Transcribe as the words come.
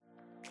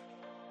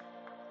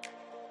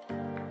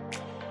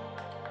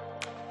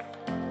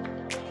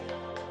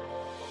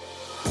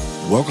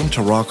Welcome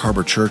to Rock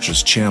Harbor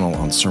Church's channel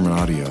on Sermon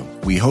Audio.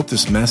 We hope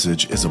this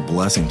message is a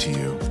blessing to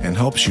you and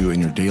helps you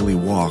in your daily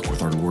walk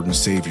with our Lord and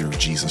Savior,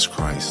 Jesus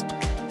Christ.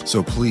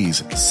 So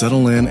please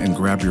settle in and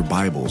grab your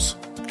Bibles.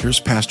 Here's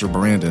Pastor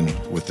Brandon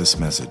with this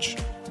message.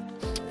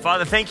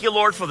 Father, thank you,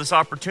 Lord, for this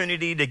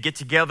opportunity to get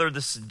together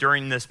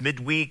during this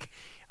midweek,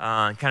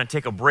 kind of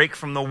take a break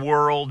from the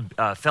world,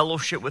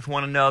 fellowship with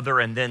one another,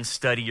 and then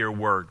study your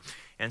word.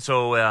 And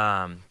so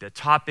the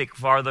topic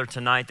farther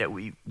tonight that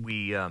we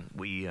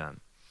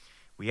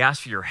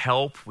ask for your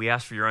help, we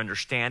ask for your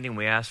understanding,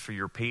 we ask for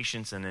your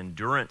patience and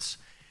endurance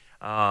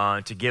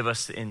to give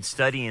us in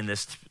studying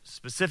this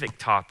specific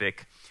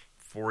topic,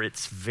 for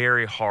it's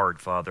very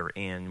hard, Father,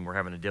 and we're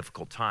having a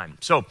difficult time.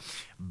 So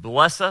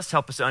bless us,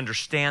 help us to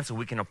understand so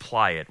we can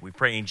apply it. We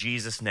pray in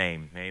Jesus'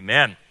 name,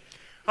 amen.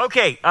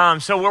 Okay,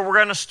 so what we're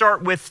going to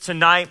start with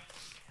tonight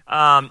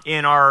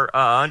in our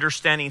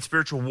understanding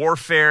spiritual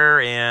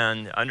warfare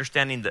and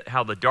understanding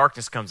how the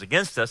darkness comes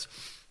against us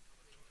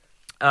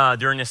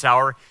during this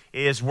hour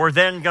is we're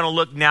then going to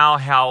look now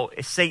how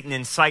Satan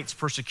incites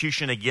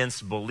persecution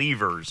against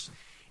believers.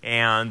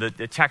 And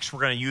the text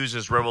we're going to use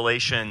is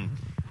Revelation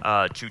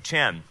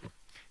 2:10.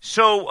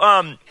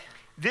 So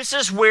this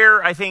is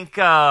where I think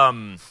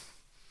the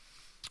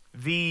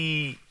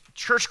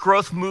church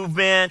growth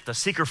movement, the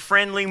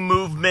seeker-friendly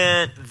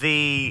movement,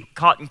 the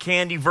cotton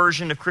candy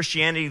version of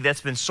Christianity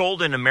that's been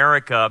sold in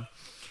America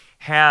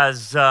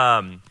has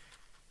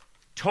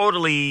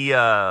totally,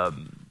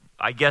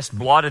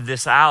 blotted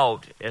this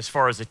out as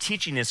far as the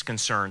teaching is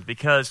concerned,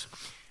 because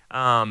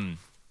I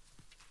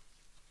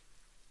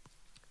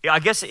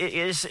guess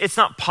it's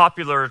not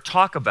popular to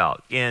talk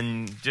about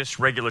in just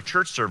regular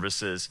church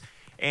services.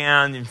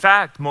 And in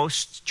fact,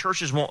 most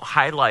churches won't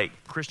highlight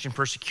Christian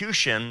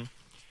persecution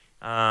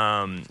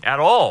at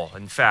all.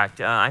 In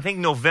fact, I think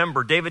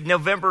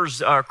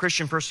November's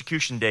Christian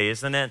Persecution Day,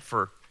 isn't it?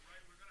 We're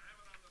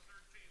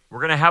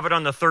going to have it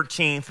on the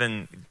 13th,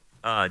 and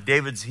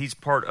he's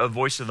part of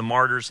Voice of the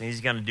Martyrs, and he's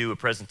going to do a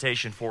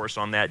presentation for us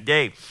on that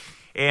day.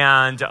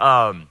 And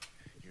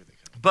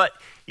but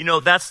you know,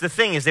 that's the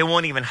thing, is they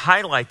won't even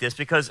highlight this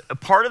because a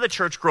part of the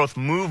church growth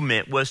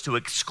movement was to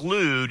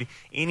exclude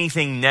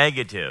anything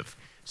negative.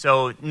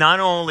 So not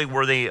only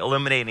were they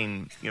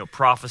eliminating,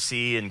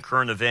 prophecy and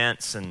current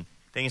events and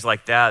things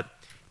like that,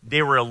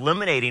 they were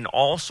eliminating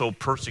also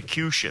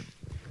persecution.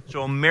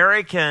 So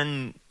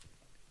American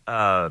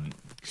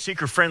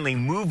seeker-friendly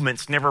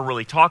movements never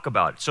really talk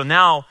about it. So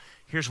now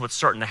here's what's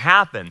starting to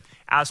happen.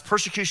 As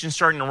persecution is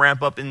starting to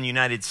ramp up in the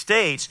United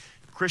States,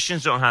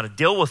 Christians don't know how to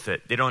deal with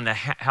it. They don't know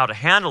how to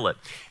handle it.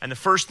 And the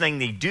first thing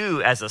they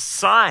do as a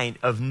sign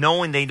of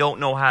knowing they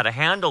don't know how to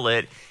handle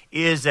it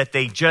is that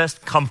they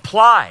just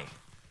comply.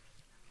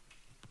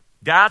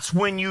 That's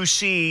when you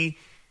see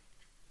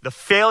the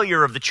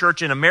failure of the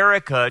church in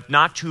America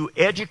not to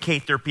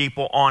educate their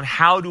people on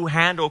how to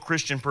handle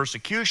Christian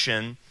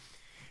persecution,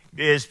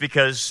 is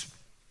because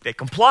they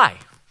comply.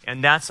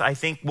 And that's, I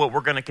think, what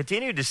we're going to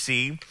continue to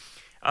see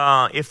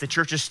if the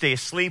churches stay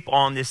asleep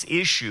on this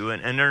issue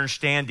and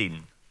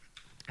understanding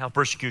how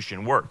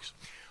persecution works.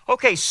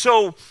 Okay,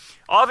 so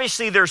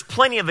obviously there's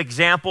plenty of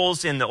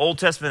examples in the Old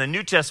Testament and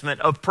New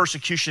Testament of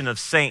persecution of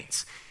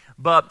saints.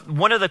 But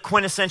one of the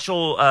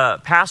quintessential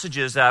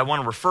passages that I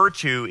want to refer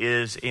to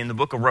is in the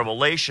book of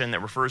Revelation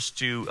that refers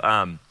to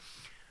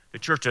the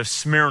church of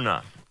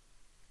Smyrna.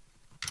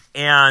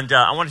 And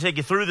I want to take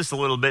you through this a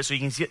little bit so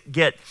you can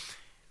get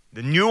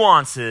the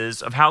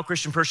nuances of how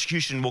Christian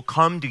persecution will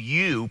come to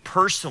you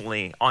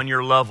personally on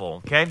your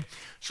level, okay?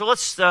 So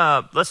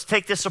let's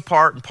take this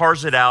apart and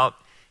parse it out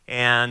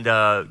and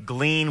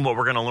glean what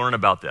we're going to learn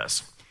about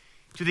this.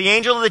 To the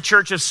angel of the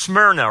church of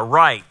Smyrna,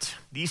 write,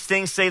 these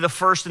things say the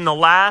first and the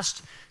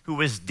last, who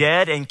was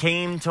dead and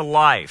came to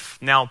life.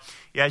 Now,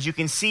 as you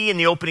can see in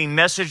the opening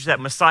message that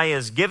Messiah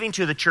is giving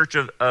to the church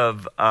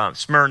of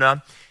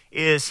Smyrna,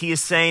 he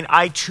is saying,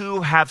 I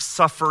too have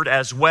suffered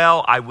as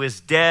well. I was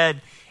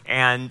dead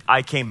and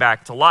I came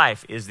back to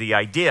life, is the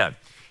idea.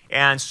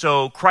 And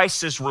so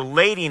Christ is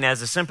relating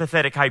as a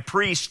sympathetic high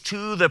priest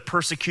to the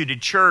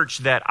persecuted church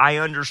that I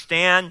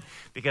understand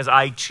because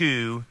I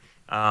too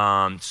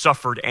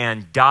suffered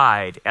and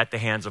died at the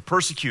hands of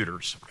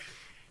persecutors.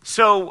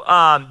 So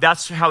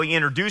that's how he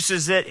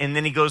introduces it. And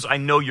then he goes, I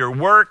know your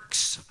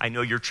works, I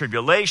know your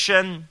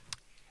tribulation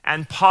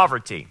and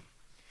poverty.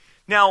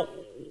 Now,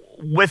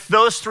 with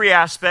those three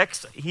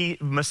aspects,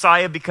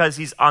 Messiah, because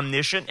he's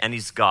omniscient and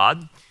he's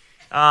God,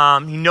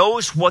 he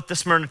knows what the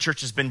Smyrna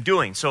church has been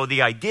doing. So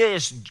the idea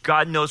is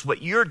God knows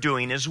what you're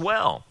doing as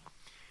well.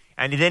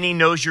 And then he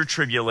knows your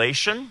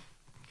tribulation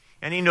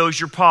and he knows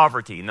your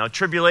poverty. Now,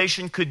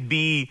 tribulation could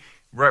be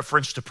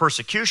reference to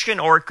persecution,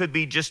 or it could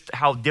be just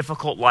how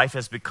difficult life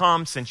has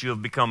become since you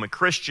have become a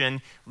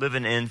Christian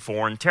living in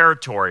foreign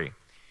territory.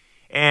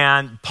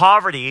 And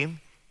poverty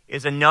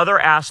is another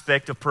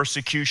aspect of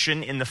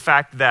persecution in the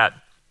fact that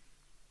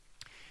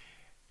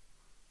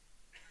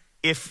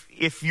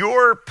if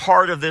you're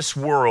part of this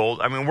world,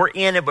 I mean, we're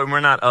in it, but we're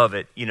not of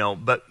it,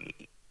 but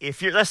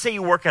if let's say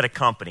you work at a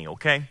company,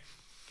 okay?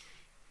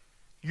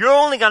 you're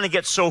only going to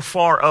get so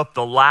far up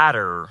the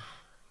ladder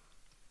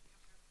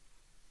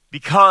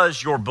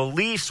because your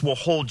beliefs will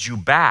hold you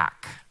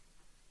back,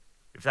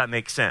 if that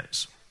makes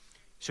sense.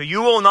 So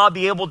you will not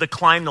be able to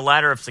climb the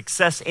ladder of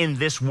success in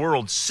this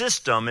world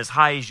system as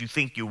high as you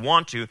think you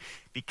want to,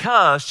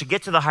 because to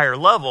get to the higher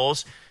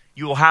levels,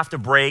 you will have to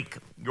break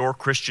your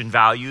Christian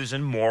values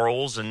and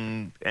morals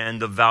and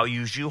the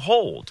values you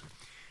hold.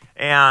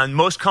 And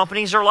most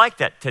companies are like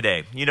that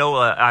today.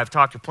 I've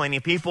talked to plenty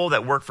of people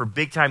that work for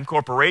big-time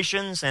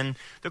corporations, and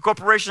the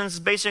corporations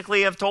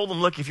basically have told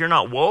them, look, if you're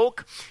not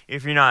woke,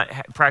 if you're not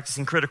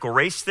practicing critical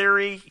race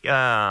theory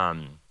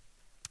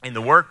in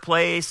the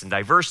workplace, and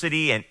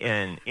diversity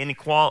and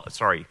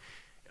inequality,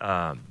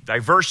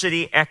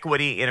 diversity,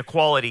 equity,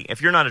 inequality,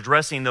 if you're not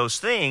addressing those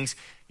things,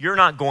 you're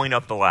not going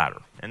up the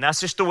ladder. And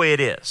that's just the way it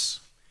is.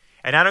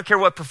 And I don't care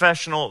what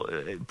profession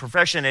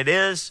it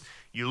is.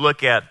 You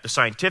look at the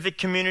scientific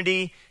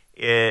community.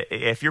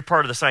 If you're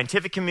part of the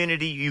scientific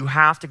community, you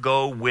have to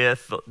go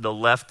with the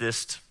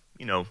leftist,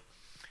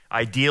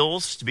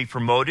 ideals to be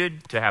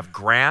promoted, to have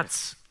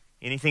grants,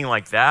 anything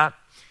like that.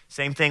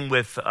 Same thing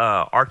with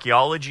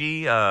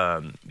archaeology.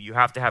 You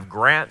have to have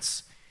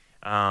grants,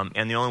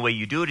 and the only way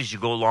you do it is you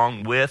go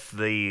along with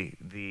the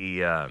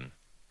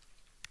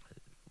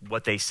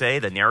what they say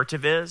the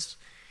narrative is,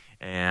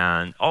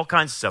 and all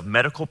kinds of stuff.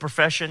 Medical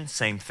profession,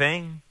 same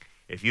thing.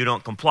 If you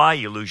don't comply,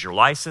 you lose your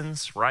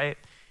license, right?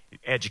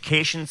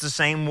 Education's the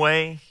same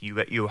way.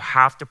 You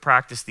have to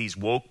practice these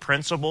woke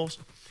principles.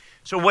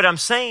 So what I'm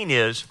saying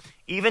is,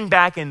 even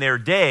back in their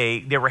day,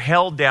 they were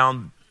held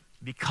down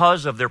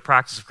because of their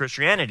practice of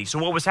Christianity. So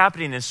what was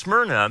happening in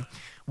Smyrna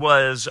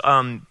was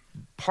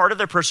part of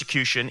their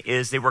persecution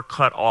is they were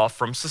cut off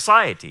from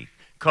society,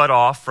 cut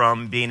off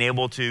from being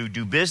able to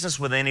do business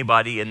with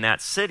anybody in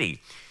that city.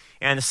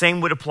 And the same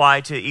would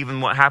apply to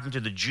even what happened to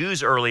the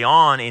Jews early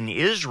on in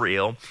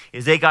Israel,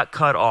 is they got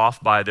cut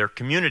off by their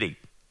community.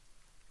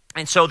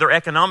 And so their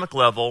economic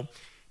level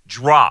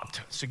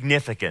dropped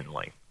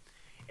significantly.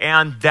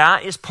 And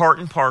that is part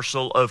and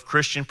parcel of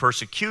Christian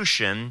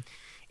persecution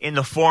in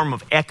the form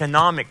of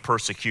economic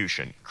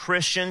persecution.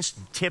 Christians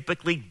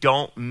typically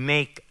don't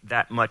make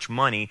that much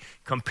money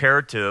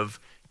comparative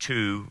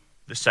to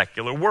the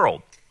secular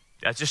world.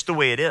 That's just the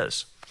way it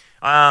is.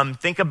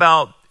 Think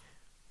about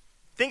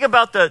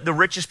the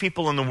richest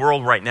people in the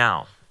world right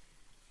now.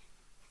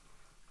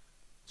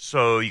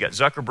 So you got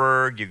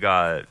Zuckerberg, you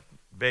got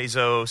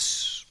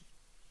Bezos,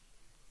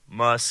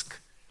 Musk,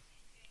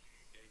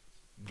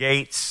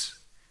 Gates.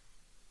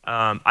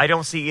 I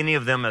don't see any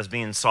of them as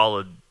being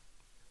solid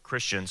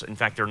Christians. In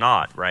fact, they're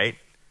not, right?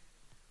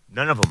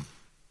 None of them.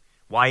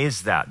 Why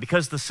is that?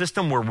 Because the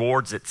system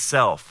rewards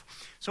itself.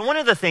 So one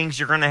of the things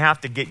you're going to have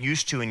to get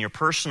used to in your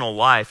personal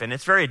life, and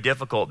it's very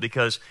difficult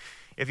because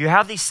if you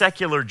have these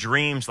secular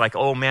dreams like,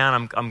 oh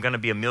man, I'm going to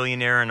be a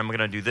millionaire and I'm going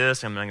to do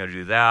this and I'm going to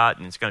do that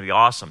and it's going to be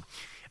awesome.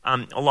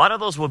 A lot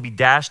of those will be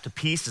dashed to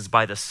pieces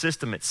by the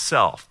system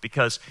itself,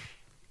 because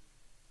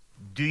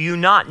do you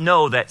not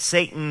know that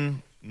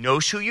Satan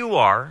knows who you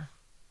are,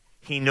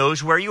 he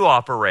knows where you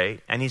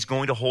operate, and he's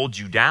going to hold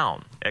you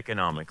down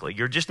economically.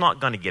 You're just not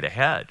going to get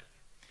ahead.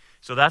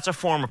 So that's a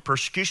form of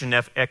persecution,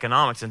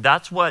 economics, and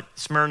that's what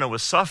Smyrna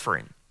was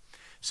suffering.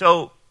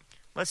 So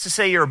let's just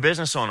say you're a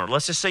business owner.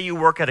 Let's just say you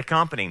work at a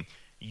company.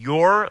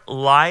 Your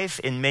life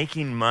in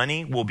making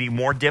money will be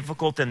more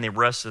difficult than the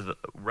rest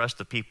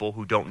of people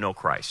who don't know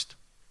Christ.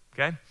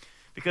 Okay?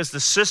 Because the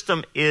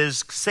system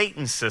is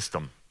Satan's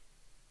system.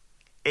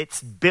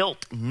 It's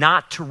built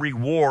not to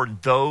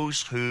reward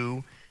those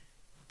who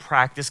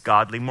practice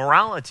godly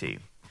morality.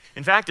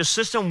 In fact, the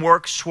system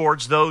works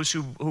towards those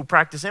who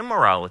practice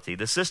immorality.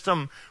 The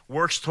system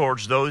works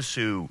towards those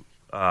who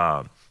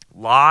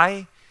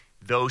lie,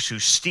 those who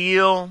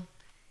steal,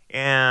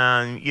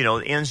 and,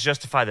 the ends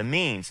justify the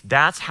means.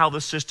 That's how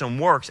the system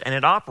works, and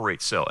it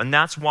operates so. And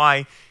that's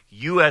why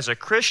you as a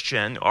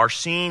Christian are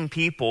seeing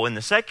people in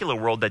the secular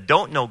world that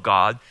don't know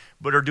God,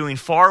 but are doing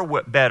far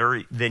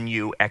better than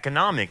you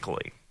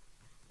economically.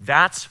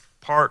 That's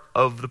part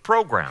of the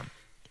program.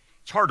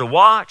 It's hard to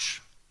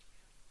watch,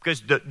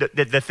 because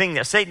the thing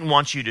that Satan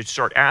wants you to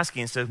start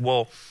asking says,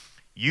 well,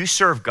 you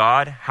serve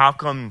God, how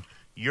come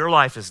your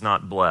life is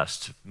not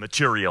blessed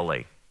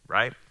materially,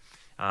 right?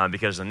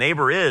 Because the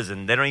neighbor is,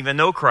 and they don't even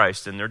know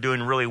Christ, and they're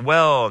doing really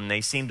well, and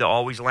they seem to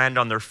always land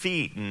on their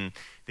feet, and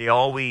they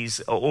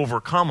always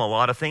overcome a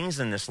lot of things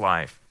in this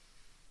life.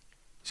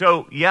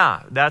 So,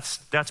 yeah, that's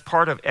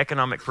part of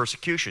economic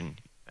persecution.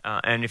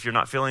 And if you're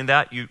not feeling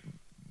that, you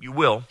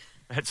will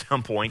at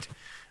some point.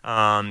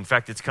 In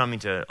fact, it's coming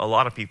to a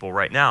lot of people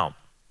right now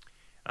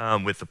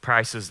with the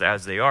prices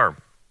as they are.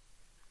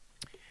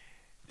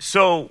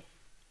 So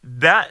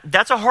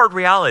that's a hard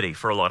reality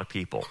for a lot of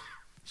people.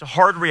 It's a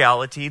hard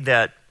reality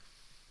that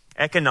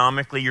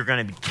economically you're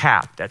going to be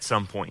capped at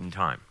some point in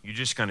time. You're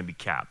just going to be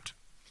capped.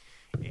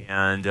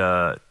 And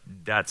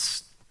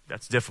that's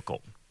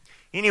difficult.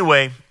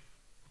 Anyway,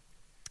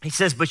 he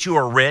says, but you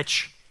are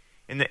rich.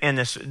 And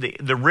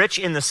the rich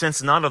in the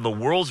sense not of the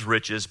world's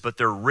riches, but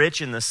they're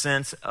rich in the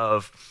sense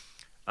of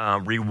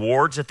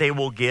rewards that they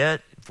will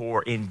get,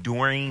 for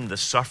enduring the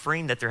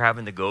suffering that they're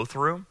having to go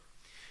through.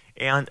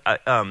 And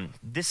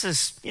this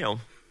is,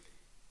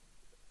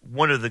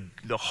 one of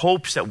the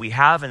hopes that we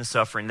have in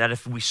suffering, that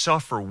if we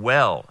suffer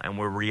well and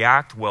we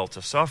react well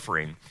to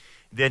suffering,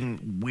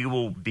 then we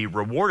will be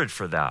rewarded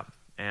for that.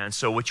 And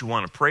so what you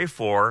want to pray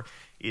for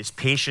is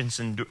patient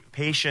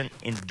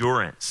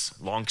endurance,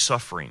 long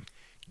suffering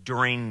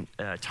during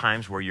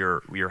times where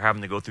you're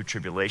having to go through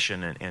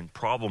tribulation and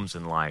problems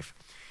in life.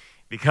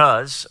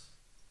 Because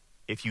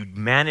if you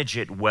manage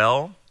it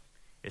well,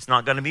 it's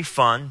not going to be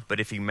fun, but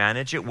if you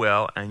manage it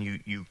well and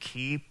you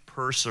keep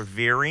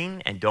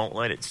persevering and don't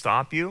let it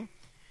stop you,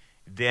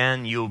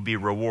 then you'll be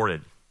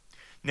rewarded.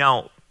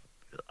 Now,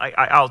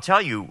 I'll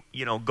tell you,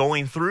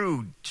 going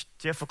through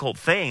difficult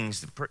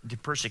things, the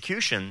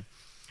persecution,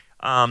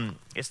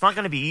 it's not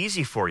going to be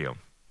easy for you.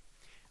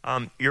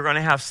 You're going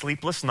to have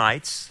sleepless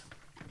nights.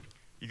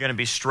 You're going to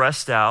be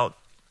stressed out.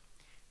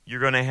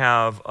 You're going to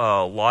have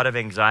a lot of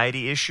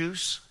anxiety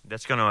issues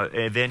that's going to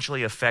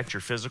eventually affect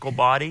your physical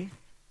body.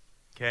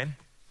 Okay?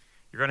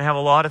 You're going to have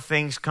a lot of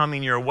things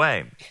coming your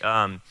way.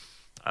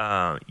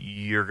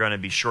 You're going to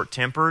be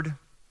short-tempered.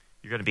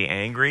 You're going to be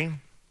angry.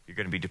 You're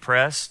going to be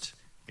depressed.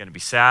 You're going to be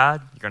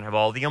sad. You're going to have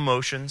all the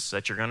emotions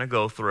that you're going to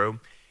go through.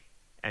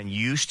 And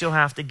you still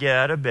have to get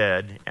out of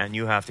bed, and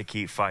you have to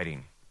keep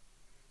fighting.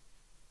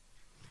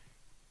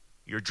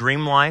 Your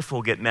dream life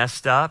will get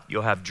messed up.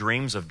 You'll have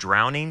dreams of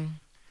drowning,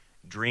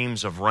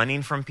 dreams of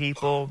running from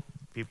people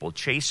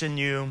chasing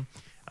you.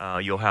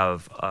 You'll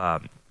have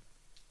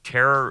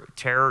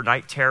terror,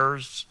 night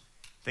terrors,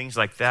 things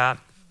like that.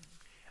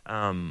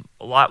 A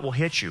lot will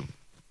hit you.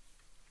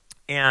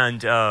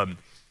 And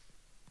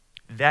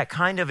that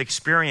kind of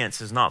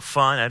experience is not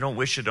fun. I don't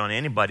wish it on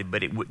anybody,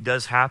 but it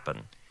does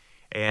happen.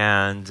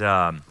 And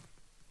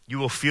you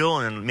will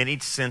feel in many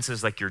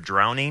senses like you're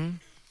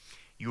drowning.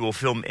 You will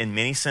feel in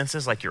many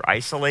senses like you're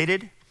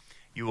isolated.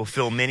 You will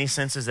feel in many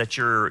senses that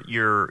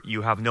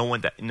you have no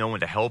one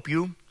to help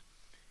you.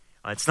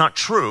 It's not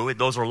true.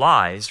 Those are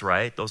lies,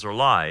 right? Those are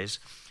lies.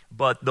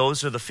 But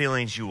those are the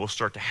feelings you will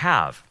start to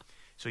have.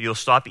 So you'll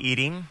stop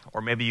eating,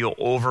 or maybe you'll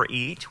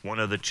overeat. One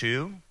of the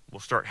two will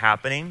start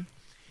happening.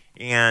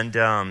 And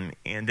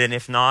then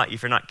if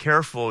you're not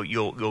careful,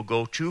 you'll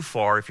go too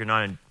far if you're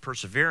not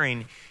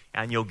persevering,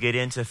 and you'll get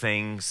into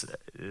things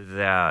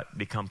that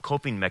become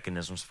coping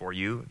mechanisms for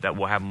you that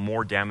will have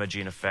more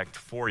damaging effect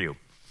for you.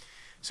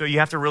 So you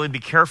have to really be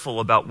careful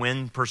about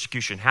when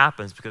persecution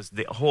happens, because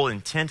the whole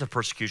intent of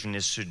persecution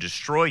is to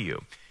destroy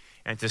you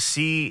and to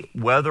see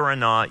whether or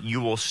not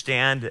you will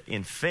stand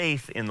in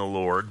faith in the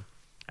Lord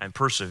and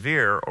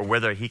persevere, or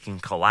whether he can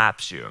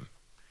collapse you.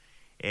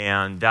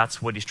 And that's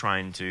what he's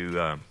trying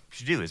to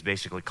do, is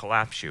basically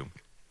collapse you.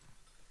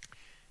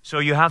 So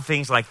you have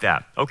things like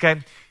that.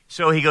 Okay?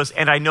 So he goes,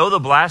 and I know the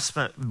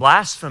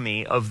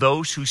blasphemy of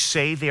those who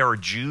say they are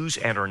Jews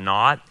and are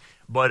not,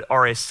 but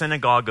are a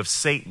synagogue of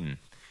Satan.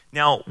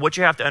 Now, what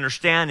you have to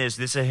understand is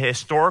this is a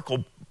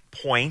historical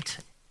point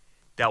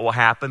that will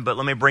happen, but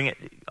let me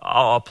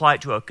I'll apply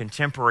it to a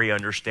contemporary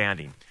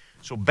understanding.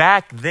 So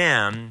back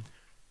then,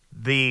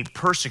 the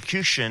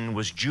persecution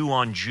was Jew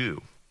on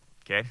Jew,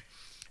 okay?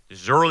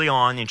 This is early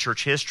on in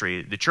church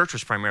history. The church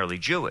was primarily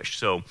Jewish.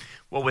 So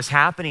what was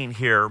happening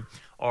here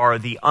are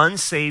the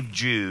unsaved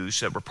Jews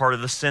that were part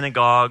of the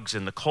synagogues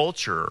and the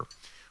culture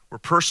were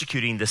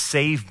persecuting the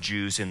saved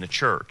Jews in the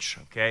church,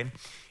 okay?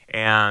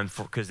 And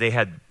because they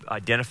had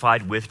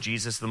identified with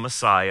Jesus the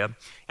Messiah.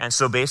 And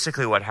so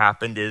basically what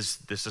happened is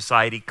the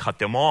society cut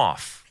them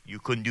off. You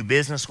couldn't do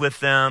business with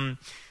them.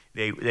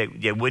 They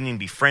wouldn't even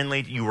be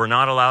friendly. You were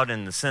not allowed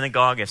in the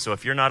synagogue. And so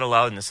if you're not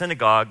allowed in the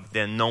synagogue,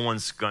 then no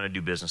one's going to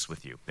do business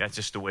with you. That's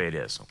just the way it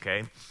is,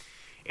 okay?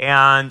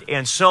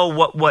 And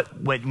so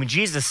when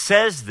Jesus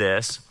says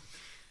this,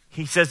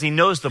 he says he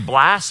knows the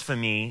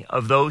blasphemy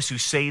of those who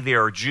say they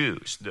are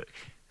Jews.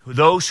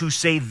 Those who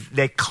say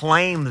they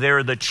claim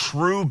they're the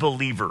true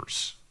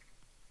believers.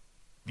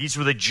 These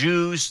were the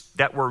Jews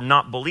that were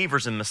not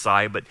believers in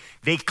Messiah, but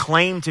they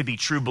claim to be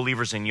true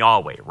believers in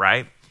Yahweh,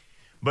 right?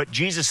 But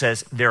Jesus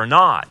says they're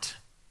not,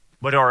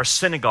 but are a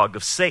synagogue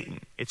of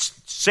Satan.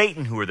 It's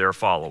Satan who they're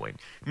following.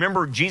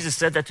 Remember, Jesus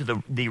said that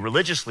to the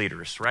religious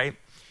leaders, right?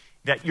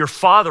 That your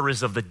father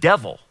is of the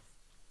devil.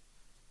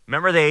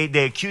 Remember,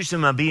 they accused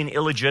him of being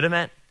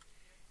illegitimate?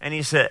 And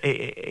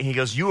he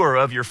goes, you are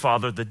of your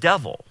father, the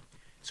devil.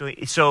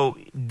 So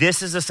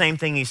this is the same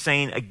thing he's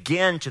saying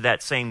again to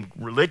that same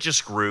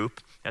religious group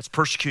that's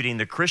persecuting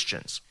the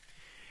Christians.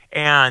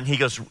 And he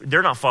goes,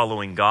 they're not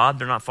following God.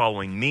 They're not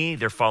following me.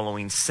 They're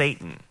following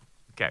Satan.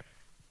 Okay.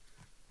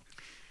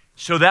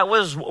 So that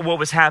was what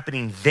was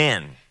happening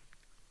then.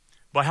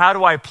 But how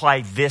do I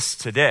apply this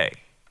today?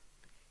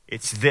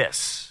 It's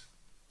this.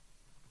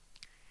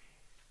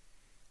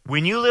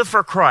 When you live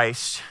for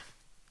Christ,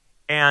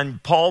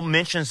 and Paul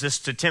mentions this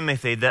to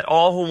Timothy, that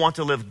all who want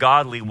to live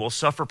godly will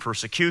suffer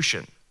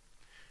persecution.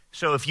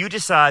 So if you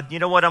decide, you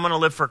know what, I'm going to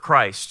live for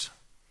Christ.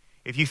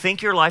 If you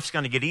think your life's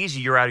going to get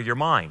easy, you're out of your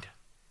mind.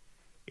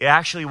 it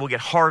actually will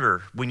get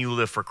harder when you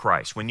live for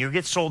Christ. When you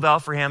get sold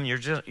out for him, you're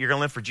going to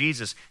live for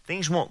Jesus,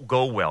 things won't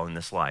go well in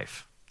this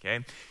life.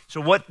 Okay? So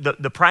what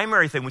the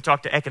primary thing, we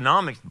talked to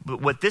economics, but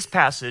what this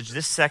passage,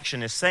 this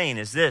section is saying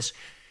is this: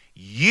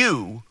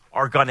 you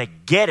are going to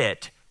get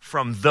it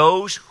from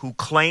those who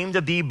claim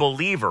to be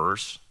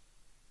believers.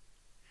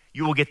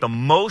 You will get the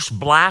most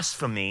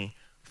blasphemy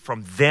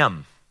from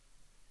them.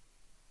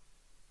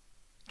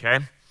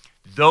 Okay?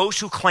 Those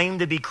who claim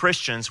to be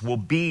Christians will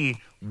be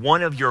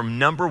one of your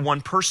number one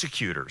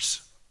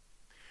persecutors.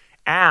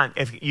 And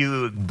if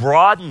you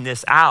broaden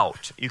this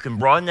out, you can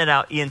broaden it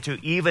out into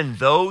even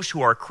those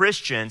who are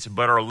Christians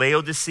but are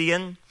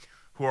Laodicean,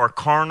 who are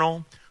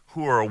carnal,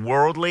 who are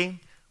worldly,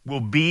 will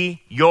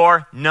be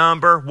your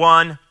number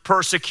one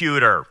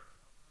persecutor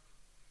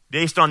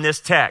based on this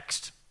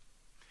text.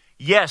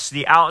 Yes,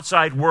 the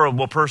outside world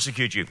will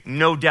persecute you,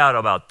 no doubt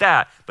about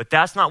that, but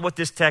that's not what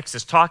this text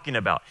is talking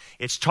about.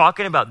 It's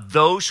talking about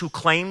those who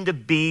claim to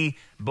be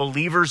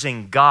believers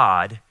in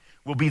God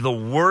will be the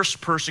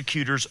worst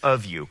persecutors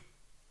of you.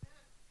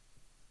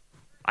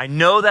 I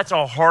know that's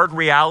a hard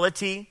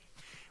reality,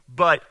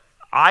 but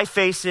I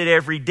face it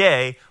every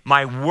day.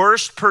 My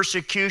worst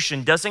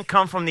persecution doesn't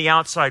come from the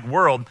outside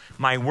world.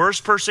 My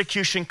worst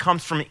persecution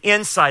comes from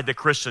inside the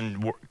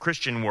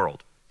Christian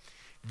world.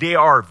 They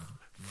are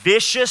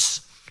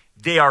vicious,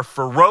 they are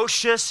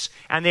ferocious,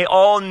 and they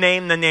all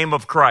name the name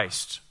of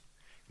Christ.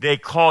 They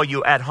call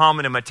you ad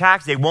hominem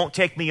attacks. They won't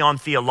take me on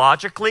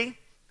theologically,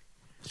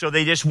 so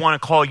they just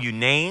want to call you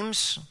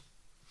names.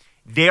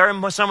 They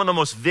are some of the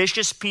most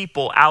vicious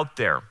people out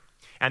there,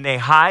 and they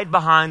hide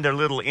behind their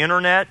little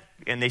internet,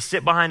 and they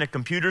sit behind a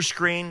computer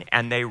screen,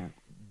 and they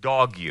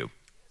dog you,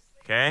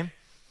 okay?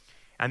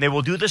 And they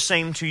will do the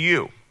same to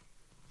you,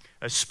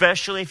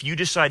 especially if you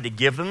decide to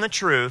give them the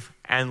truth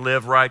and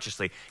live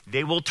righteously.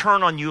 They will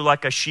turn on you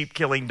like a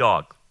sheep-killing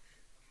dog.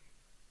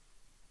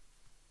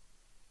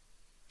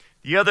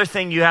 The other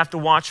thing you have to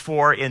watch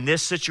for in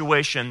this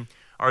situation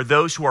are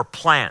those who are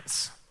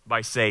plants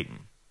by Satan.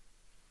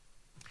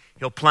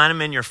 He'll plant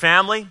them in your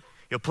family,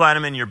 he'll plant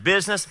them in your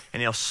business,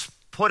 and he'll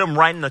put them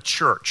right in the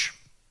church.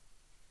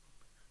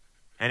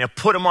 And he'll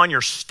put them on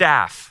your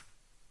staff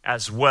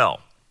as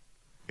well.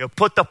 He'll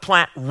put the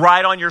plant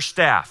right on your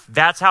staff.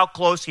 That's how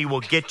close he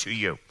will get to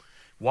you.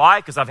 Why?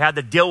 Because I've had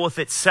to deal with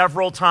it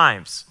several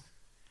times,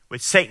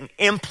 with Satan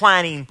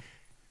implanting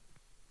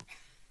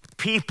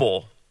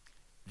people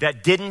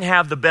that didn't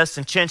have the best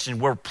intention,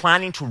 were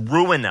planning to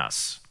ruin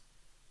us.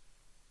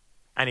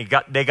 And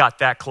they got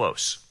that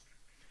close.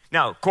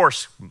 Now, of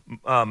course,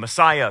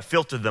 Messiah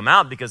filtered them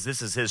out because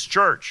this is his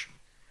church.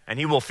 And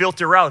he will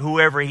filter out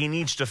whoever he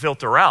needs to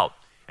filter out.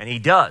 And he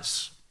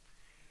does.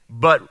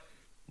 But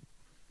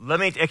let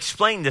me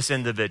explain this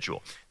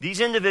individual. These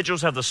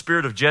individuals have the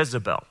spirit of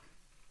Jezebel.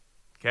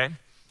 Okay?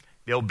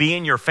 They'll be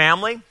in your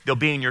family. They'll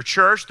be in your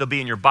church. They'll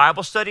be in your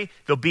Bible study.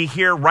 They'll be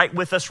here right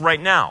with us right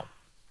now.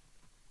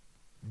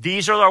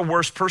 These are our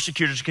worst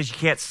persecutors because you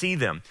can't see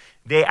them.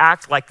 They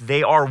act like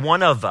they are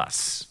one of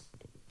us.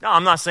 Now,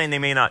 I'm not saying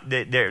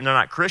they're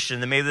not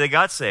Christian, maybe they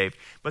got saved,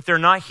 but they're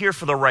not here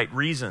for the right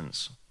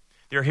reasons.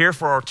 They're here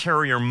for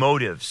ulterior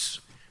motives.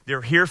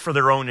 They're here for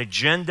their own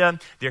agenda.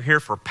 They're here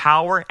for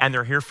power, and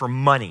they're here for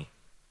money.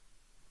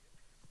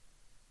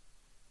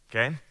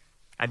 Okay?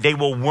 And they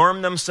will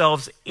worm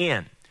themselves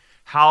in.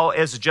 How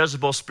does the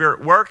Jezebel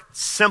spirit work?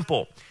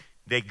 Simple.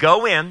 They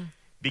go in,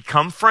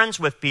 become friends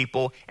with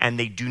people, and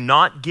they do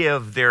not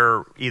give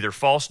their either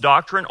false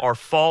doctrine or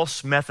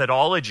false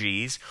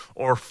methodologies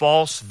or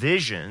false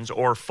visions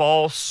or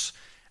false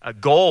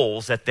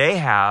goals that they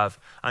have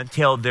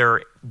until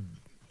they're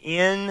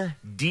in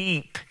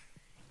deep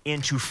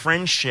into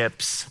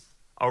friendships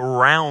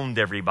around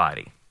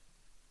everybody.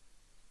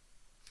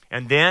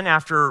 And then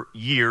after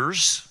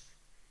years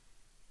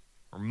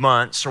or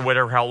months or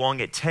whatever, how long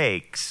it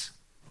takes,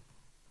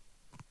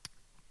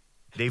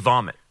 they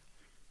vomit.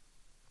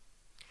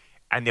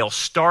 And they'll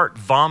start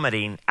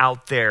vomiting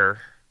out there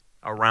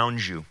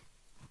around you.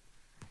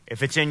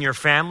 If it's in your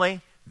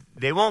family,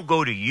 they won't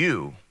go to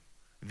you.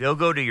 They'll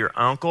go to your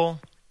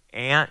uncle,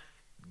 aunt,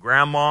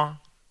 grandma,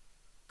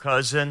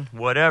 cousin,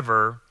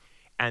 whatever,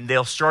 and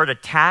they'll start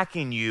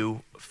attacking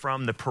you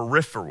from the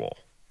peripheral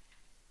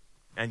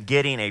and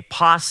getting a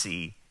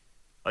posse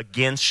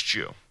against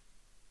you.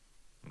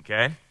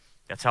 Okay?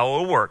 That's how it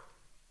will work.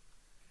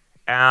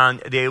 And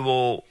they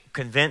will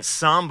convince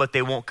some, but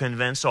they won't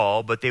convince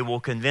all, but they will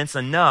convince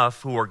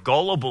enough who are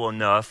gullible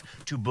enough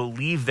to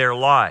believe their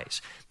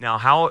lies.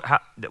 Now,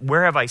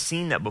 where have I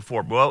seen that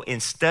before? Well, in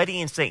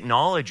studying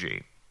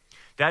Satanology,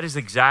 that is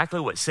exactly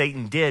what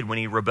Satan did when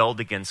he rebelled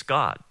against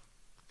God.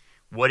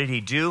 What did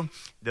he do?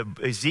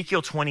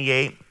 Ezekiel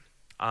 28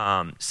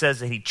 says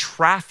that he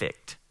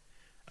trafficked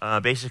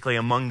basically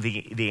among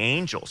the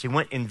angels. He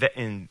went,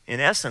 in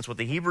essence, what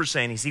the Hebrews are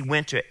saying is he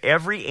went to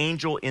every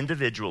angel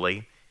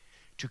individually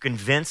to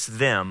convince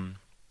them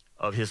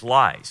of his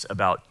lies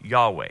about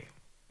Yahweh,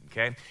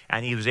 okay?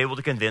 And he was able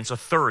to convince a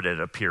third, it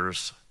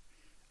appears,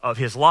 of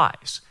his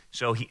lies.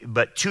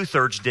 But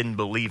 2/3 didn't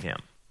believe him.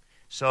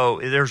 So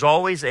there's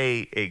always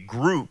a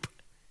group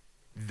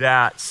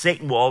that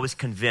Satan will always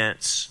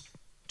convince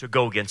to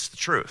go against the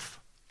truth.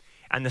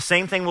 And the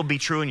same thing will be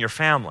true in your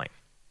family.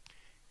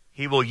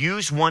 He will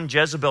use one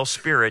Jezebel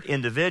spirit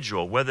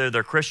individual, whether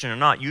they're Christian or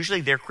not.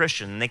 Usually they're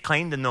Christian, and they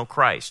claim to know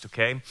Christ,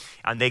 okay?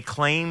 And they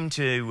claim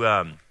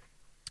to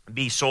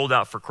be sold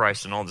out for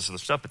Christ and all this other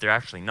stuff, but they're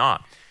actually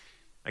not.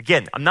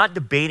 Again, I'm not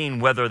debating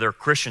whether they're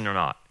Christian or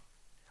not.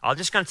 I'm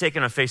just going to take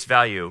it on face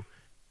value.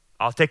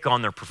 I'll take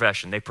on their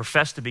profession. They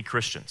profess to be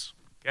Christians,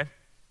 okay?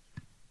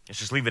 Let's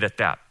just leave it at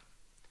that.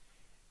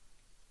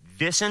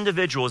 This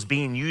individual is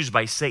being used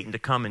by Satan to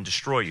come and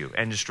destroy you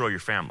and destroy your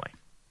family.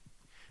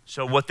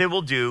 So what they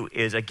will do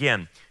is,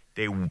 again,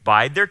 they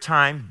bide their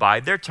time,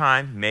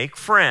 make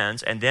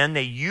friends, and then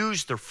they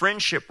use their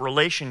friendship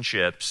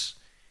relationships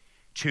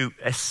to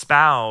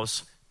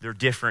espouse their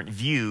different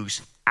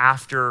views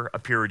after a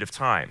period of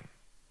time,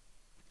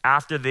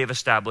 after they've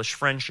established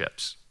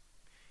friendships.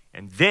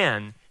 And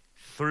then,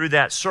 through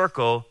that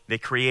circle, they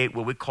create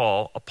what we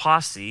call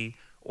apostasy,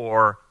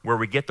 or where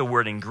we get the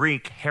word in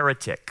Greek,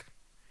 heretic.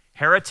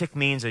 Heretic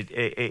means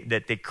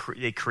that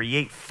they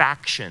create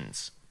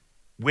factions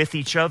with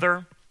each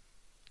other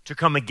to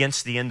come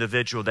against the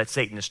individual that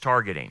Satan is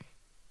targeting.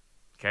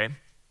 Okay?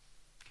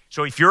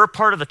 So if you're a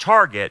part of the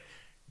target,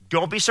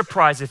 don't be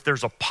surprised if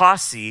there's a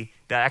posse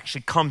that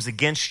actually comes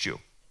against you.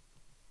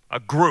 A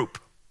group.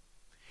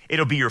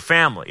 It'll be your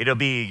family. It'll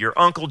be your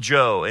Uncle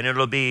Joe, and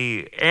it'll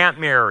be Aunt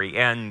Mary,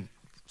 and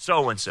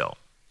so-and-so.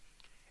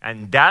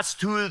 And that's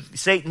who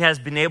Satan has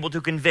been able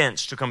to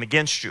convince to come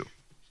against you.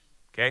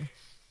 Okay?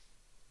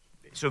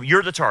 So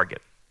you're the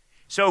target.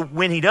 So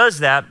when he does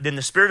that, then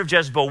the spirit of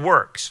Jezebel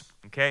works.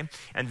 Okay?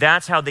 And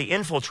that's how they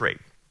infiltrate.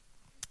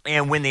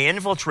 And when they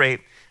infiltrate,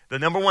 the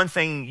number one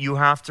thing you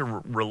have to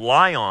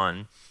rely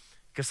on,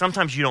 because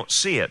sometimes you don't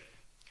see it,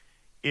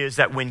 is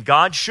that when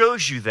God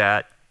shows you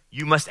that,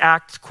 you must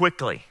act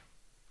quickly.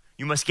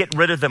 You must get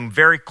rid of them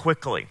very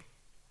quickly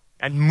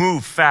and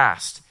move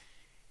fast,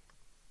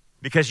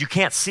 because you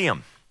can't see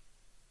them.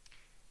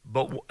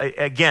 But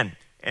again,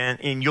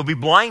 and you'll be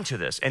blind to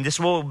this, and this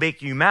will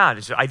make you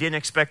mad. I didn't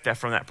expect that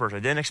from that person.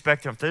 I didn't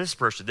expect that from this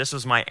person. This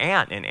is my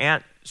aunt, and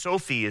Aunt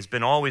Sophie has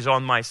been always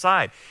on my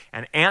side.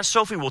 And Aunt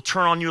Sophie will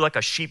turn on you like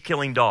a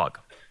sheep-killing dog.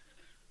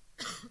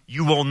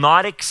 You will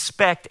not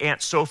expect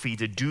Aunt Sophie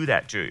to do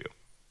that to you.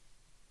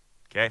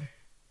 Okay?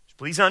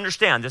 Please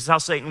understand, this is how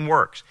Satan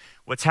works.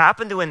 What's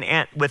happened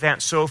to with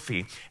Aunt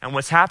Sophie, and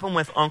what's happened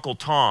with Uncle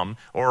Tom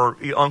or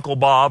Uncle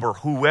Bob or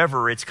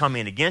whoever it's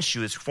coming against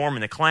you is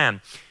forming a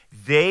clan,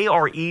 they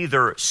are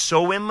either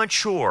so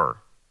immature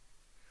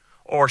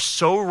or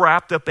so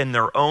wrapped up in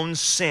their own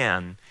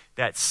sin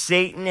that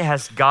Satan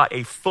has got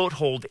a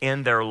foothold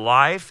in their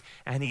life,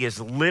 and he has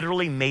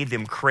literally made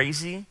them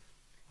crazy,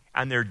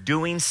 and they're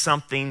doing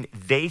something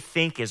they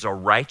think is a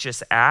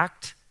righteous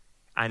act,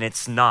 and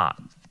it's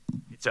not.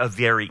 It's a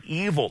very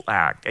evil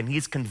act, and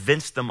he's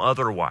convinced them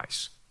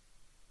otherwise.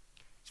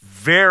 It's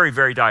very,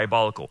 very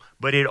diabolical.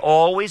 But it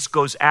always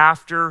goes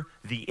after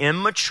the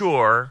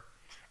immature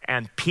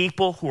and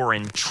people who are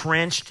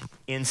entrenched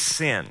in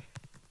sin.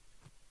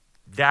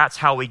 That's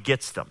how he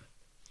gets them.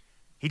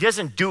 He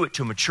doesn't do it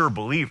to mature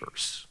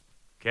believers,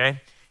 okay?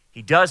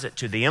 He does it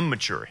to the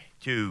immature,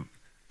 to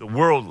the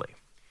worldly.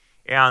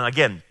 And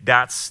again,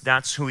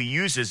 that's who he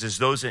uses, is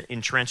those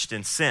entrenched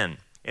in sin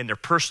in their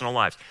personal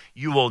lives.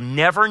 You will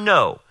never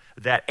know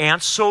that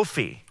Aunt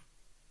Sophie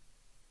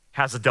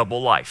has a double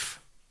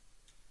life.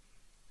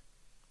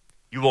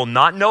 You will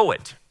not know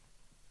it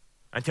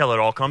until it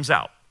all comes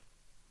out.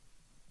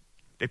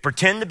 They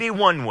pretend to be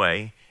one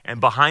way, and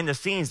behind the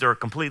scenes, they're a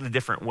completely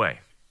different way.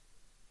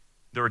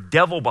 They're a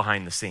devil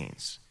behind the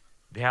scenes.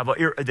 They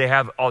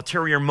have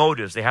ulterior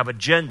motives. They have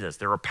agendas.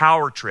 They're a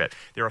power trip.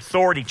 They're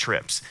authority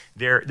trips.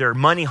 They're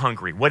money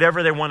hungry.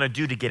 Whatever they want to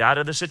do to get out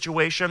of the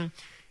situation,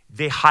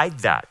 they hide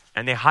that,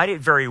 and they hide it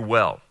very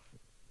well.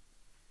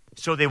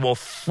 So they will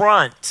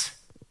front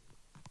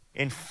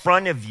in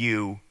front of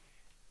you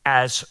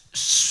as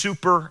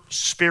super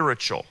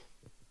spiritual.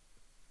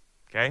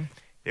 Okay?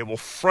 They will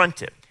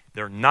front it.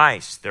 They're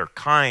nice, they're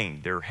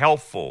kind, they're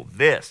helpful,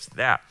 this,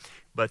 that.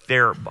 But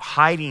they're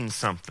hiding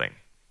something.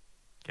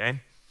 Okay?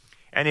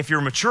 And if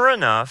you're mature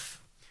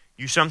enough,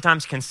 you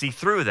sometimes can see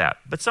through that.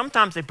 But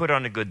sometimes they put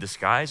on a good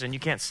disguise and you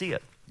can't see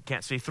it. You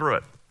can't see through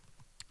it.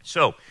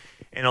 So,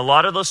 in a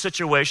lot of those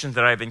situations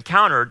that I've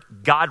encountered,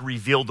 God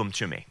revealed them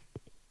to me.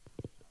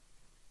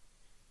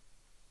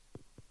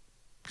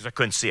 Because I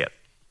couldn't see it.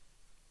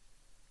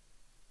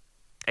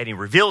 And he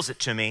reveals it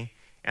to me,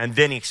 and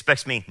then he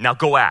expects me, now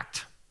go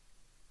act.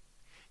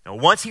 Now,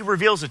 once he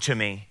reveals it to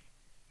me,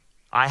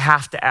 I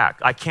have to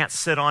act. I can't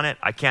sit on it.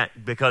 I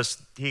can't,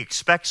 because he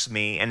expects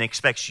me and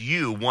expects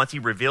you, once he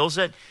reveals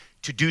it,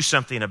 to do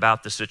something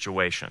about the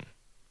situation.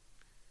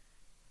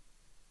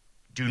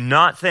 Do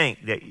not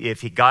think that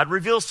if God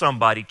reveals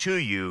somebody to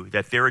you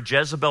that they're a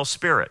Jezebel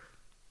spirit,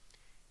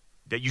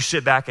 that you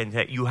sit back and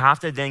that you have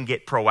to then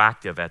get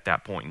proactive at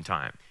that point in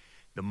time.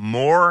 The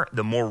more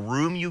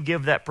room you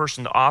give that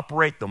person to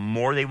operate, the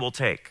more they will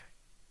take.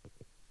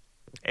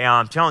 And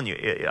I'm telling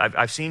you,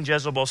 I've seen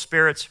Jezebel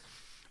spirits,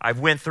 I've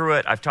went through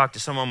it. I've talked to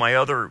some of my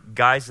other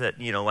guys that,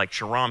 like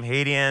Sharam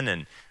Hadian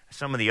and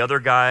some of the other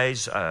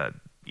guys.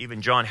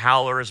 Even John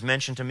Howler has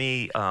mentioned to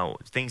me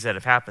things that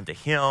have happened to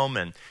him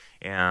and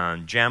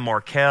Jan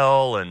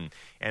Markell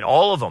and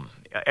all of them.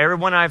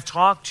 Everyone I've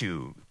talked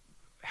to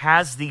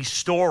has these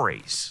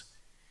stories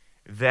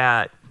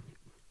that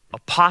a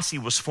posse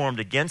was formed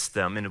against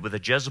them and with a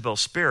Jezebel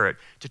spirit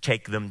to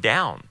take them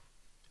down.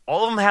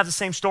 All of them have the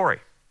same story.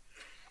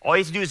 All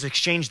you have to do is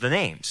exchange the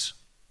names.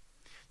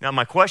 Now,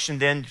 my question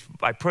then,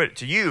 I put it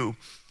to you,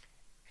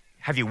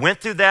 have you went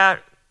through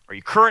that? Are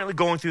you currently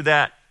going through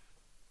that?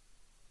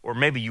 Or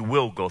maybe you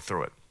will go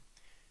through it.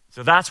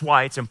 So that's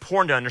why it's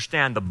important to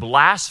understand the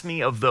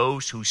blasphemy of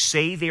those who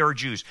say they are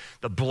Jews,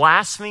 the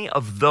blasphemy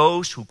of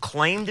those who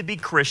claim to be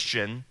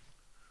Christian,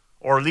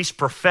 or at least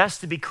profess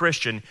to be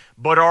Christian,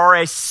 but are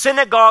a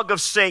synagogue of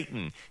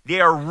Satan.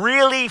 They are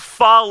really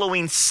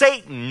following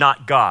Satan,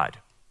 not God.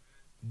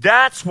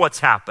 That's what's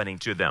happening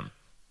to them.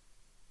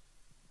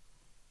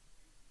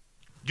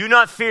 Do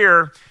not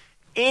fear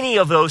any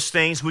of those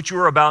things which you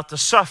are about to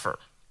suffer.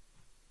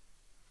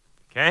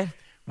 Okay?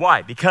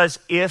 Why? Because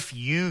if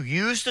you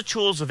use the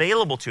tools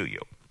available to you,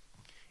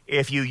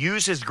 if you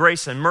use his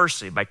grace and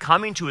mercy by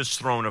coming to his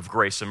throne of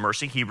grace and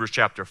mercy, Hebrews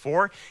chapter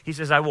 4, he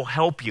says, I will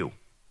help you.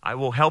 I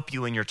will help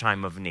you in your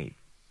time of need.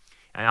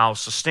 And I'll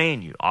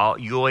sustain you.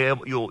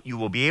 You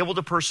will be able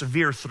to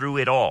persevere through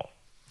it all.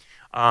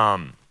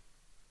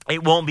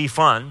 It won't be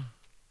fun.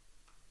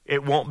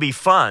 It won't be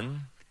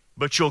fun,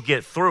 but you'll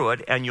get through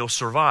it and you'll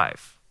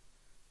survive.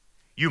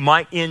 You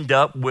might end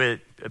up with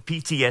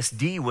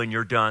PTSD when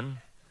you're done,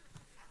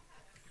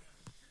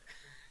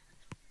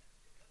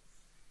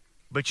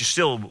 but you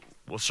still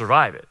will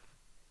survive it.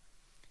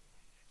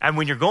 And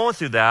when you're going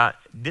through that,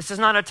 this is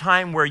not a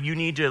time where you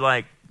need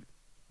to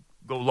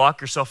go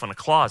lock yourself in a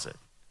closet.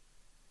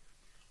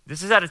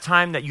 This is at a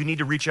time that you need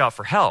to reach out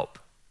for help.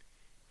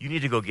 You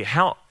need to go get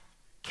help,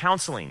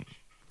 counseling,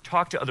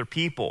 talk to other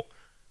people.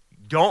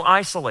 Don't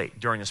isolate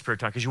during this period of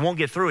time because you won't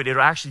get through it.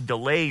 It'll actually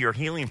delay your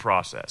healing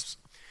process.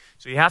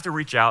 So you have to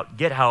reach out,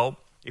 get help.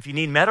 If you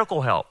need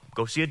medical help,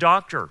 go see a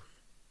doctor.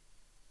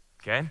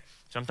 Okay?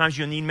 Sometimes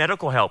you'll need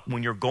medical help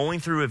when you're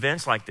going through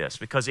events like this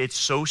because it's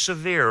so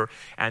severe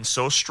and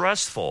so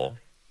stressful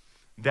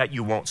that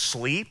you won't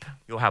sleep.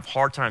 You'll have a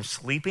hard time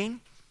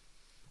sleeping,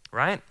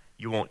 right?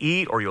 You won't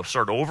eat or you'll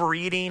start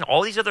overeating.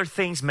 All these other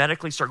things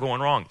medically start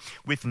going wrong.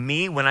 With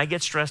me, when I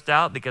get stressed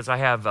out because I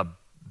have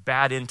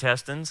bad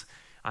intestines,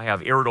 I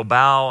have irritable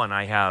bowel and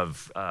I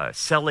have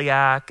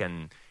celiac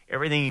and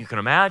everything you can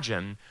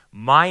imagine,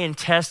 my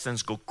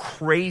intestines go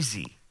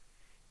crazy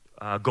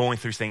going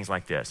through things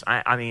like this.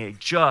 I mean,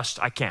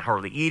 I can't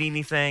hardly eat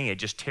anything. It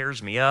just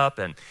tears me up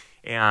and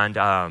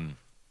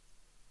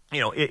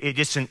it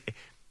just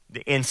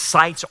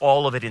incites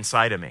all of it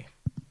inside of me,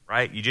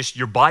 right?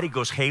 Your body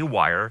goes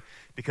haywire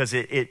because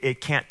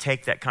it can't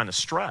take that kind of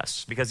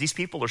stress because these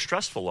people are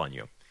stressful on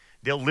you.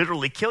 They'll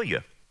literally kill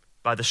you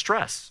by the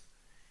stress.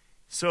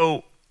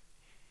 So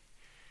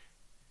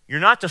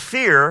you're not to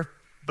fear,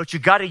 but you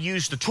got to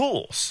use the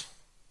tools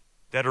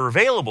that are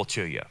available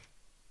to you.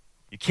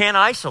 You can't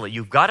isolate.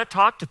 You've got to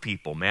talk to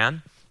people,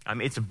 man. I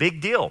mean, it's a big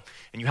deal,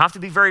 and you have to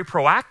be very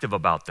proactive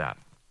about that.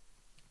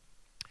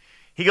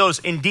 He goes,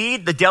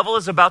 indeed, the devil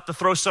is about to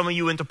throw some of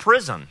you into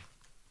prison,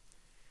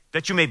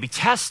 that you may be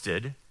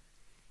tested,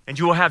 and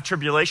you will have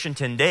tribulation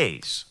 10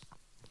 days.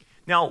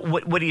 Now,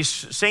 what he's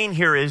saying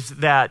here is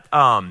that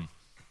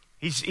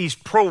he's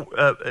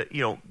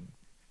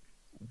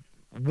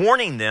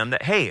warning them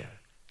that, hey,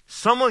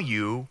 some of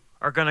you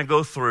are going to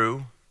go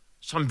through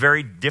some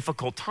very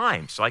difficult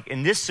times. Like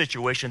in this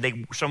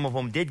situation, some of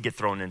them did get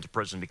thrown into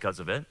prison because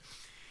of it,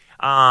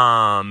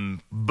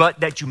 but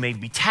that you may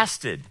be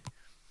tested.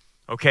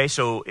 Okay,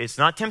 so it's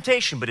not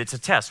temptation, but it's a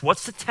test.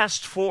 What's the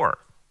test for?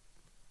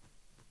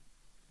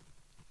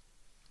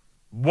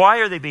 Why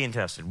are they being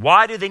tested?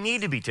 Why do they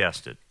need to be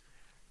tested?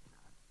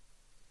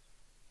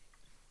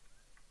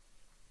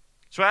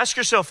 So ask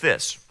yourself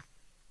this.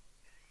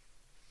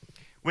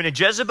 When a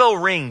Jezebel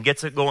ring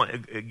gets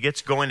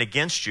going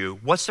against you,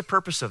 what's the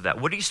purpose of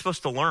that? What are you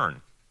supposed to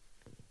learn?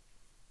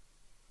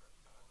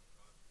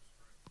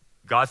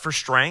 God for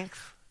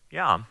strength?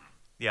 Yeah,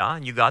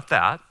 and you got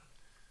that.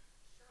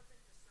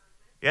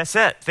 That's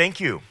it. Thank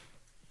you.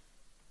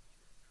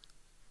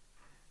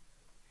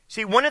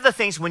 See, one of the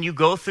things when you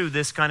go through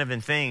this kind of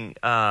a thing,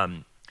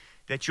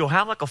 that you'll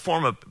have like a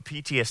form of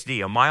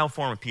PTSD, a mild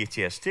form of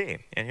PTSD.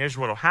 And here's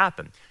what will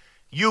happen.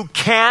 You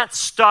can't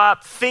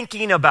stop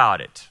thinking about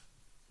it.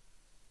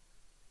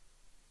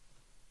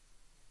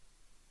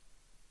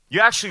 You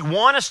actually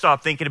want to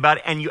stop thinking about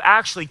it, and you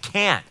actually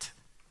can't.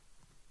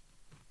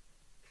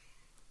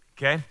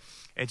 Okay?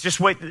 It's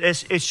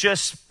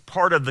just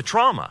part of the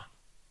trauma.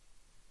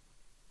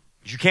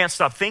 You can't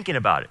stop thinking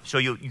about it. So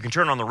you can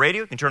turn on the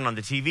radio, you can turn on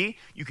the TV,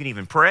 you can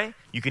even pray,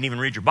 you can even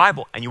read your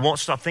Bible, and you won't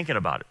stop thinking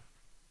about it.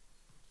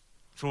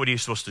 So what are you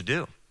supposed to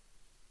do?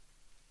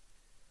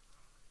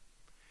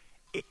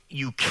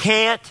 You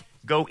can't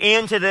go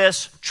into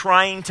this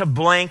trying to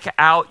blank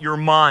out your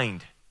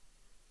mind.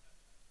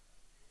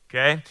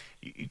 Okay?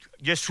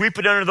 Just sweep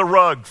it under the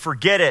rug.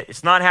 Forget it.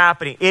 It's not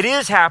happening. It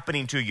is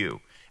happening to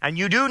you. And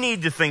you do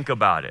need to think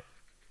about it.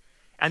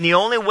 And the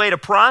only way to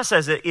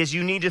process it is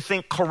you need to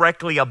think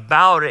correctly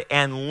about it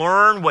and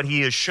learn what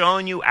he has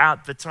shown you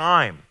at the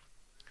time.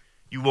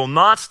 You will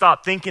not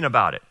stop thinking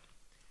about it.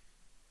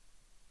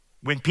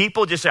 When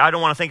people just say, I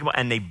don't want to think about it,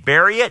 and they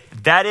bury it,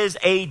 that is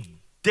a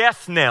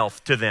death knell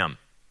to them.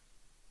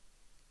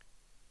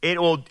 It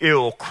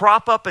will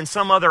crop up in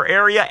some other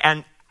area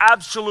and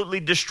absolutely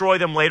destroy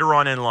them later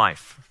on in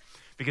life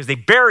because they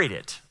buried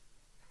it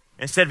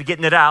instead of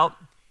getting it out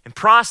and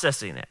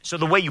processing it. So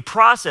the way you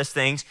process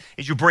things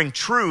is you bring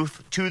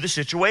truth to the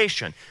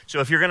situation. So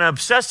if you're going to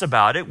obsess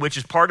about it, which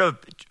is part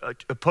of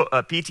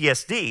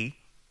PTSD,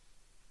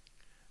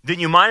 then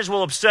you might as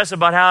well obsess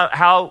about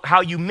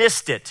how you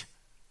missed it,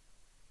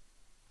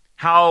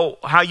 how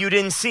you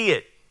didn't see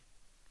it,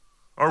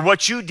 or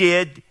what you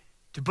did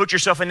to put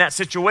yourself in that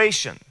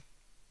situation.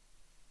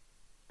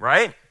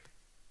 Right?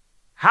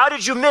 How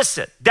did you miss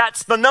it?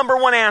 That's the number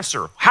one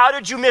answer. How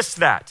did you miss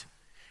that?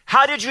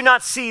 How did you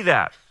not see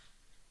that?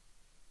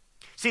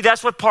 See,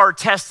 that's what part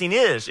testing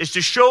is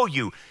to show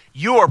you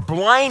are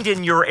blind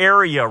in your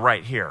area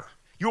right here.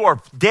 You are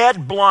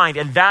dead blind,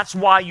 and that's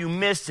why you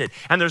missed it.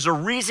 And there's a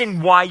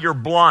reason why you're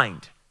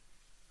blind,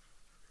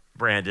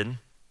 Brandon.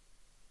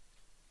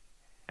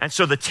 And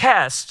so the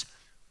test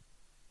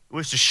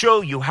was to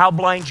show you how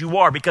blind you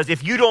are, because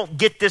if you don't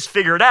get this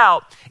figured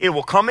out, it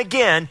will come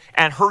again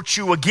and hurt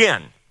you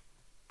again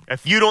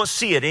if you don't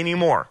see it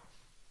anymore.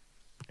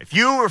 If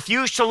you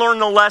refuse to learn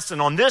the lesson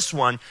on this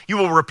one, you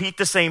will repeat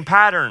the same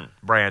pattern,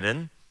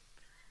 Brandon.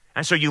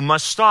 And so you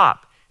must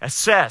stop,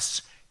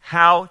 assess,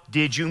 how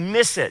did you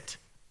miss it?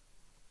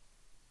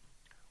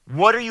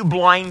 What are you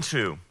blind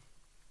to?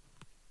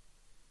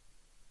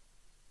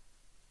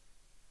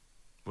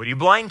 What are you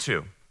blind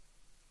to?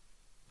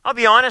 I'll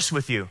be honest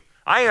with you.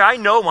 I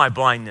know my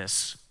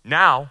blindness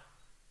now,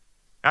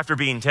 after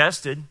being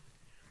tested.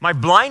 My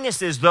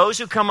blindness is those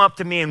who come up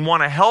to me and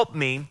want to help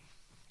me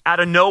out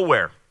of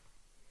nowhere.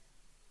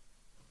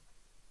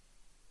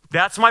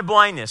 That's my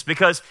blindness,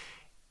 because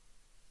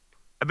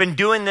I've been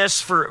doing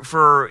this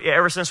for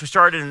ever since we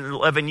started in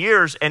 11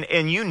 years,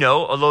 and you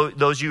know, although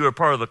those of you who are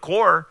part of the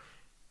core,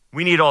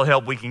 we need all the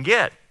help we can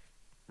get,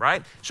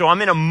 right? So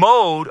I'm in a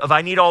mode of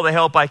I need all the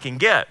help I can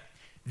get.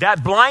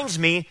 That blinds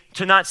me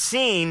to not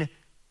seeing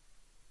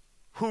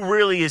who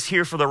really is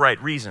here for the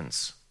right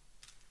reasons.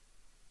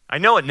 I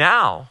know it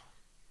now,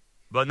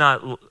 but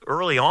not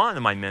early on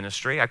in my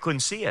ministry. I couldn't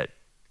see it.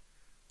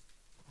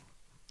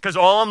 Because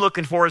all I'm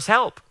looking for is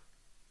help.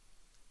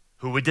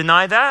 Who would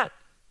deny that?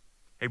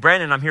 Hey,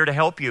 Brandon, I'm here to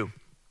help you.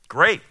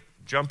 Great.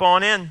 Jump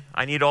on in.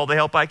 I need all the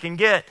help I can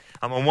get.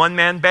 I'm a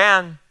one-man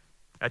band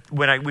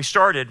when we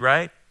started,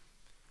 right?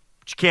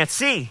 But you can't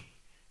see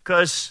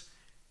because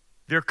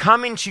they're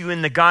coming to you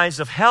in the guise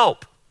of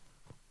help.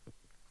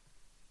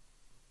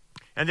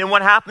 And then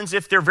what happens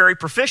if they're very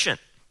proficient?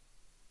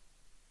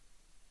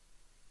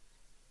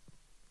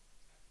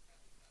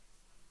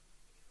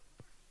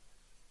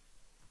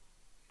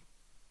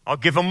 I'll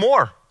give them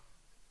more.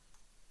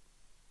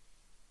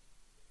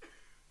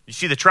 You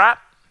see the trap?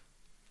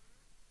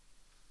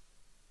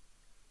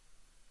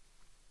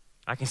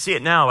 I can see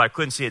it now, but I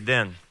couldn't see it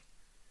then.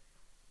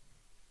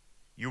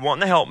 You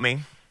want to help me,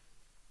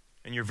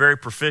 and you're very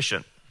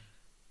proficient.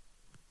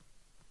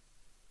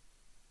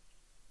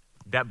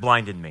 That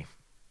blinded me.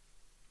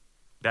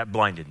 That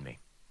blinded me.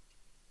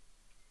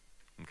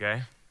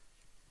 Okay?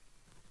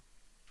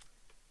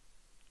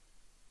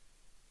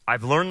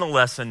 I've learned the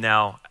lesson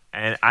now,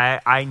 and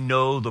I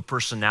know the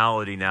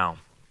personality now.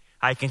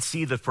 I can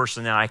see the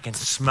personality. I can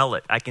smell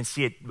it. I can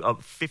see it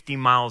 50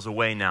 miles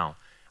away now.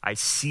 I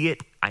see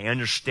it. I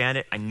understand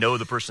it. I know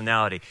the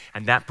personality.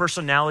 And that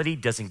personality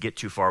doesn't get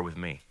too far with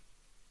me.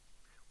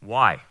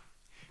 Why?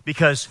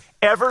 Because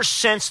ever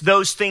since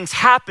those things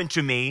happened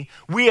to me,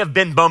 we have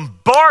been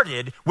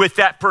bombarded with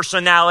that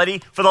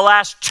personality for the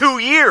last 2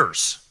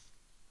 years.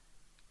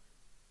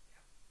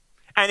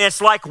 And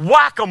it's like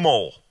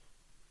whack-a-mole.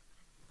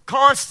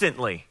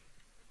 Constantly.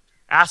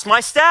 Ask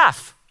my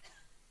staff.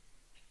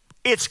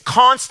 It's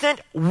constant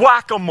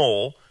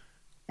whack-a-mole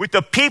with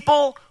the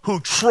people who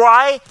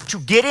try to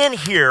get in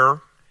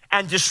here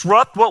and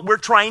disrupt what we're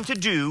trying to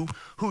do,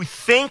 who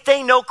think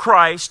they know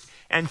Christ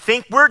and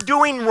think we're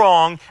doing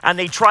wrong, and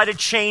they try to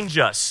change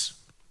us.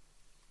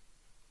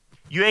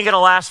 You ain't going to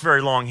last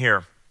very long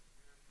here.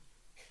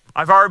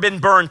 I've already been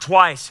burned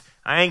twice.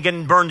 I ain't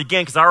getting burned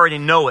again because I already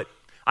know it.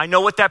 I know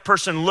what that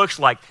person looks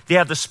like. They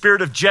have the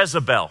spirit of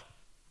Jezebel.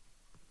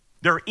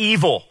 They're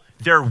evil.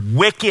 They're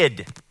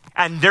wicked.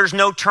 And there's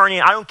no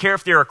turning. I don't care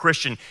if they're a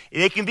Christian.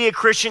 They can be a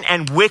Christian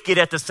and wicked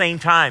at the same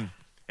time.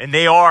 And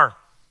they are.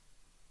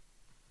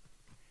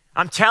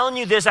 I'm telling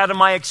you this out of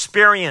my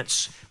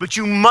experience, but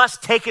you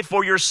must take it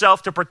for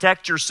yourself to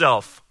protect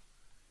yourself.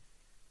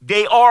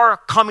 They are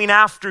coming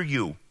after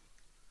you.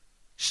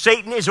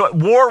 Satan is at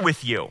war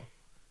with you,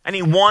 and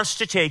he wants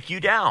to take you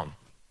down.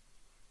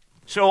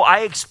 So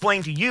I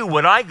explain to you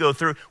what I go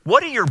through.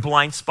 What are your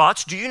blind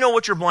spots? Do you know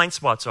what your blind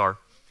spots are?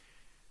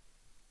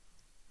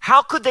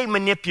 How could they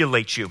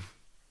manipulate you?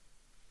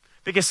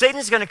 Because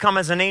Satan's going to come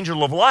as an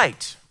angel of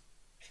light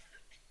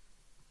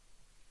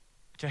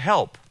to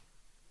help.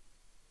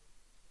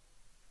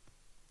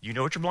 You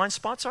know what your blind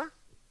spots are?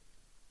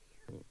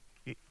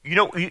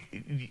 Let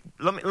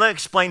me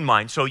explain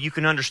mine so you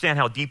can understand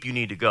how deep you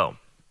need to go.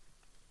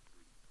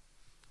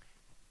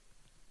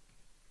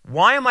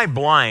 Why am I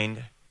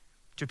blind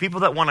to people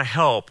that want to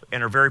help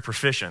and are very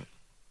proficient?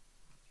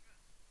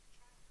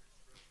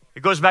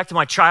 It goes back to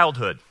my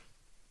childhood.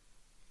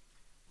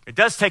 It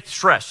does take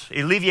stress.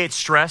 It alleviates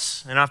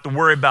stress, and I don't have to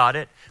worry about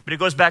it, but it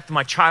goes back to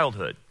my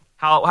childhood.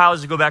 How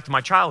does it go back to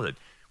my childhood?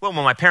 Well,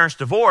 when my parents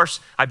divorced,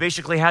 I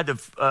basically had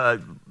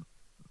to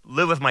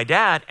live with my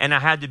dad, and I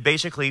had to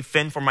basically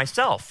fend for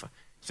myself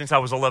since I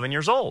was 11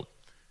 years old.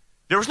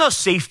 There was no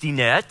safety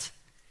net.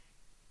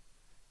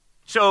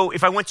 So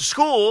if I went to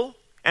school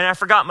and I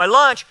forgot my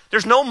lunch,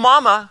 there's no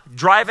mama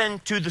driving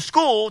to the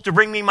school to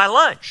bring me my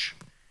lunch.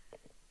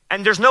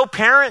 And there's no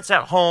parents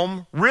at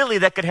home really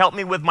that could help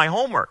me with my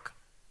homework.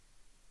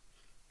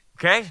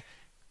 Okay?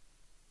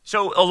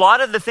 So a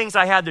lot of the things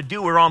I had to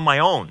do were on my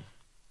own.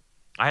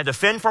 I had to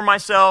fend for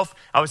myself.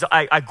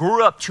 I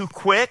grew up too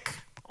quick,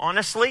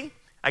 honestly.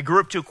 I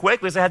grew up too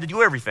quick because I had to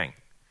do everything.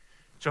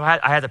 So I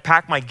had to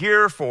pack my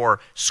gear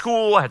for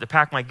school. I had to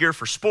pack my gear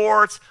for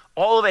sports.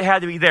 All of it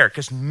had to be there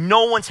because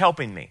no one's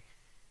helping me.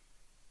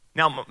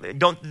 Now,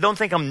 don't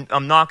think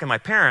I'm knocking my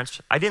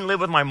parents. I didn't live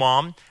with my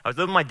mom. I was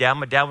living with my dad.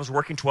 My dad was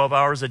working 12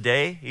 hours a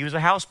day. He was a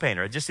house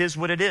painter. It just is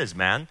what it is,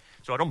 man.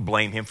 So I don't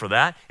blame him for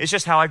that. It's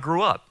just how I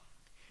grew up.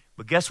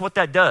 But guess what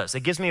that does?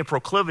 It gives me a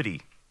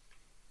proclivity.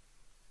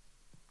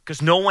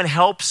 Because no one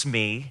helps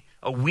me.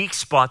 A weak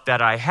spot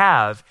that I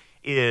have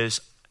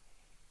is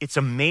it's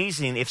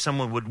amazing if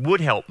someone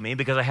would help me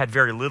because I had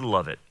very little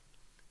of it.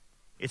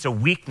 It's a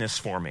weakness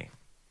for me.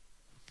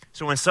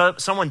 So when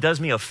someone does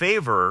me a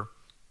favor,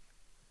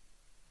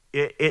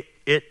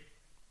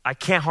 I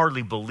can't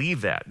hardly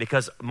believe that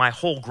because my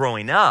whole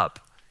growing up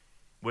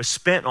was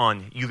spent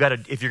on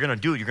if you're going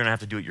to do it, you're going to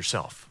have to do it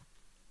yourself.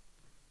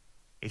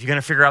 If you're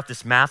going to figure out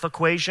this math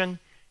equation,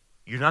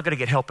 you're not going to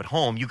get help at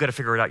home. You've got to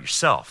figure it out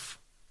yourself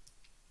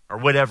or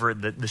whatever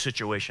the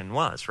situation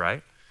was,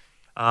 right?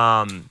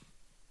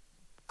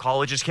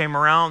 Colleges came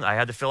around. I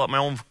had to fill out my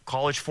own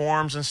college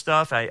forms and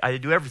stuff. I had to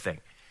do everything.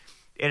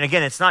 And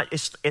again, it's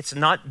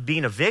not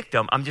being a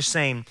victim. I'm just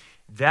saying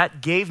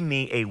that gave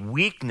me a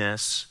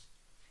weakness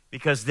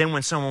because then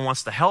when someone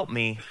wants to help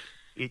me,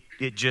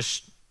 it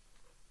just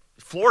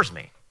floors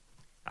me.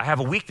 I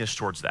have a weakness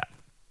towards that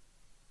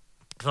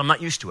because I'm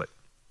not used to it.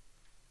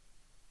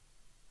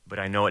 But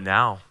I know it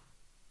now.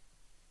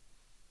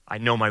 I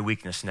know my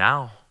weakness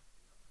now.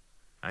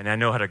 And I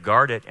know how to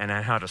guard it and I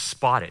know how to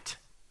spot it.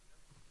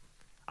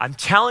 I'm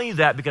telling you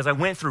that because I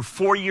went through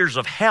 4 years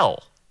of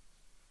hell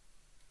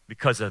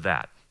because of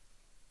that.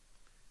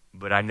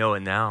 But I know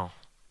it now.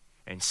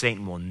 And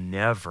Satan will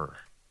never,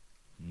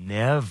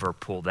 never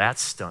pull that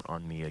stunt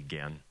on me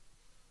again.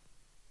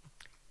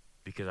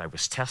 Because I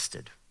was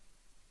tested.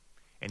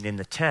 And in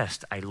the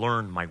test, I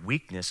learned my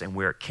weakness and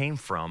where it came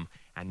from,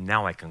 and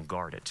now I can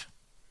guard it.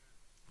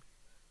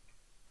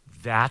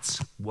 That's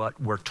what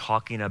we're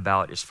talking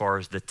about as far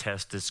as the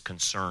test is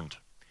concerned.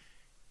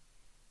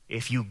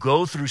 If you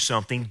go through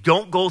something,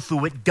 don't go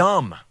through it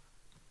dumb.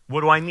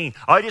 What do I mean?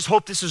 I just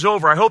hope this is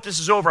over. I hope this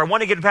is over. I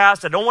want to get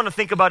past it. I don't want to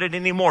think about it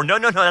anymore. No.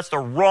 That's the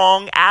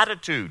wrong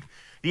attitude.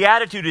 The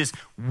attitude is,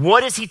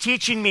 what is he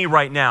teaching me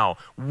right now?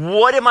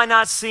 What am I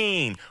not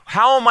seeing?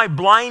 How am I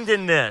blind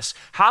in this?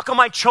 How come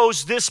I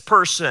chose this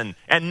person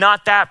and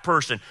not that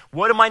person?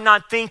 What am I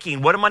not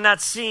thinking? What am I not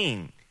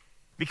seeing?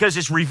 Because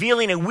it's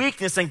revealing a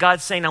weakness and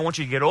God's saying, I want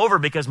you to get over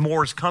because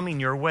more is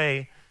coming your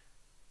way.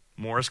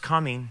 More is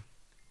coming.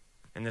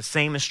 And the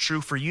same is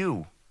true for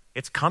you.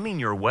 It's coming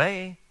your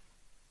way.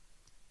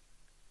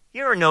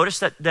 You ever notice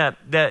that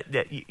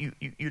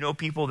you know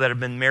people that have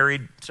been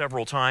married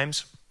several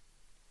times?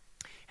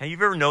 Have you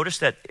ever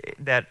noticed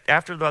that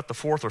after about the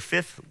fourth or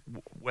fifth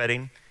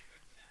wedding,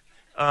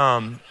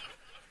 that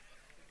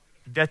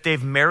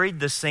they've married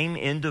the same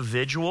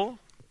individual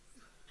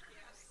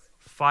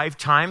 5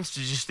 times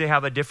just to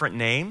have a different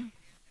name?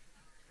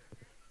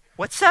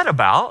 What's that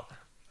about?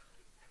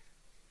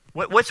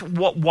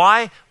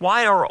 Why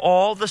are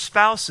all the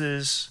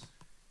spouses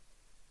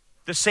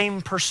the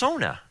same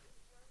persona?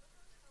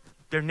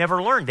 They've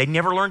never learned. They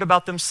never learned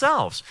about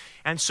themselves.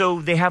 And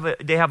so they have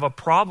a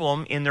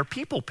problem in their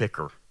people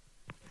picker.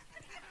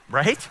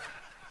 Right?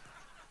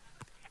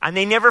 And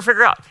they never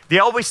figure out. They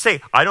always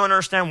say, I don't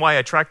understand why I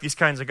attract these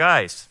kinds of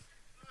guys.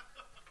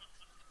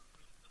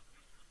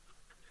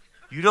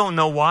 You don't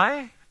know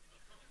why?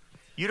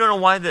 You don't know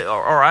why,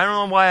 or I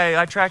don't know why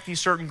I attract these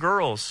certain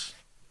girls.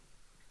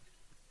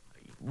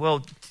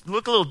 Well,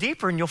 look a little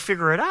deeper and you'll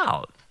figure it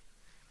out.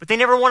 But they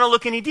never want to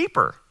look any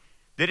deeper.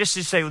 They just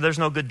say, well, there's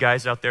no good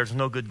guys out there. There's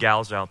no good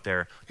gals out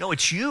there. No,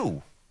 it's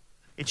you.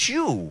 It's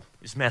you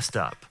is messed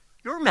up.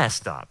 You're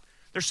messed up.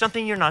 There's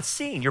something you're not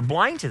seeing. You're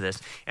blind to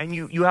this. And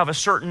you have a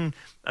certain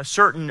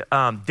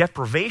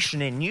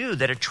deprivation in you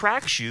that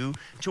attracts you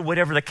to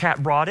whatever the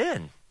cat brought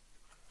in.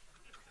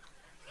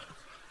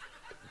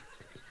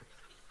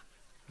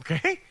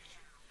 Okay?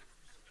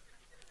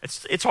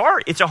 It's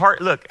hard. It's a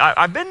hard, look,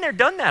 I've been there,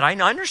 done that. I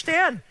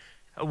understand.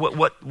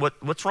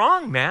 What's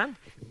wrong, man?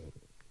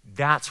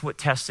 That's what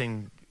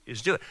testing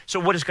is doing. So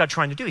what is God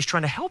trying to do? He's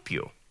trying to help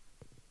you.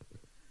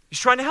 He's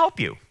trying to help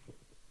you.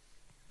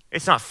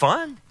 It's not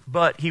fun,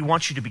 but he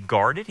wants you to be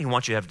guarded. He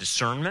wants you to have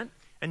discernment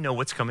and know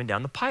what's coming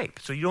down the pipe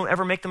so you don't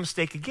ever make the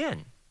mistake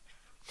again.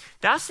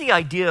 That's the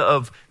idea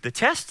of the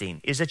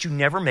testing, is that you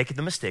never make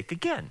the mistake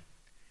again.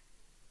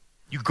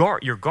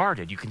 You're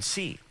guarded. You can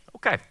see.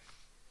 Okay.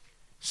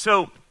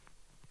 So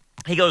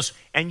he goes,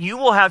 and you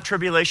will have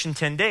tribulation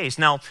 10 days.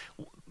 Now,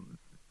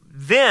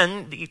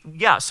 then,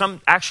 yeah,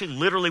 some actually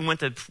literally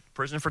went to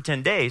prison for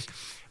 10 days.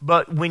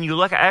 But when you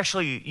look,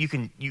 actually,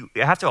 you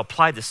have to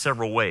apply this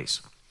several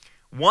ways.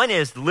 One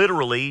is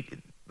literally,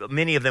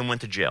 many of them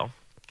went to jail.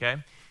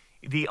 Okay.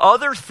 The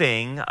other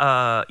thing,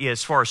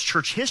 as far as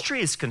church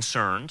history is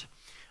concerned,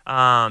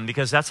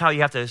 because that's how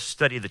you have to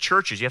study the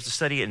churches. You have to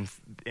study it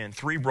in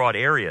three broad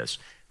areas.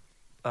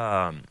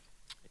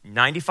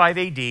 95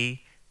 AD,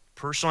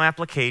 personal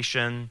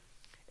application,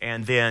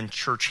 and then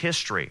church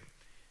history.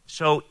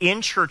 So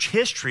in church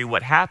history,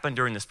 what happened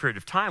during this period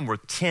of time were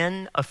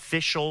 10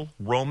 official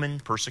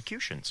Roman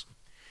persecutions.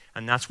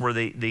 And that's where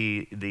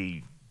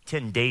the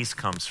 10 days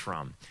comes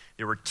from.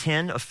 There were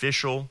 10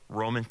 official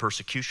Roman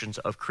persecutions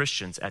of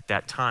Christians at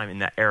that time, in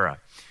that era.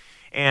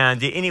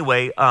 And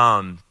anyway,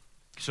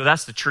 so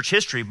that's the church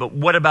history. But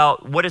what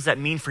does that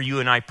mean for you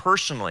and I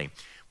personally?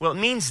 Well, it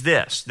means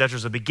this, that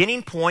there's a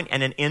beginning point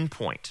and an end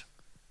point.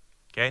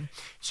 Okay?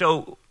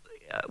 So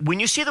when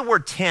you see the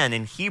word 10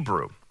 in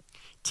Hebrew,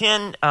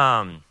 10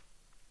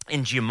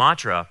 in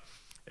Gematria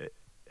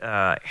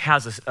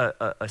has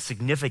a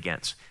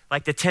significance,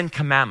 like the 10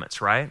 Commandments,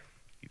 right?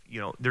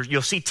 You know,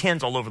 you'll see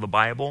 10s all over the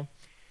Bible.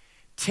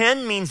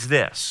 10 means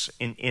this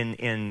in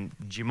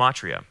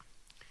Gematria.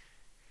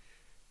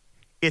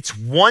 It's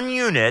one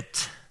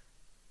unit,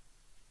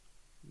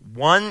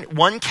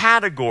 one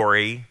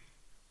category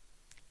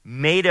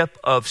made up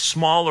of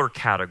smaller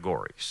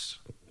categories.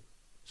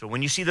 So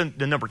when you see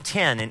the number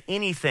 10 in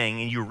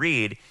anything and you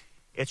read,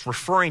 it's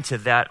referring to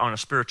that on a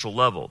spiritual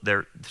level.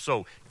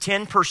 So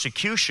 10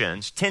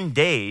 persecutions, 10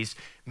 days,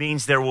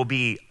 means there will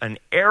be an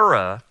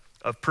era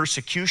of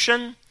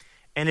persecution,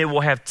 and it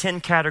will have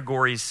 10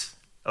 categories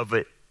of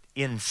it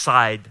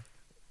inside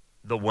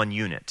the one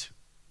unit.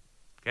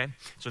 Okay?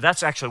 So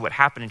that's actually what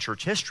happened in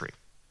church history.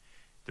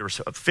 There was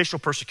official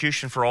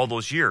persecution for all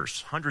those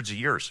years, hundreds of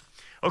years.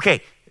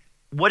 Okay,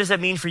 what does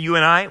that mean for you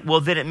and I? Well,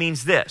 then it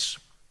means this,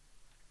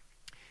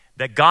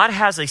 that God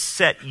has a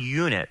set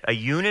unit, a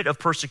unit of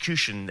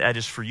persecution that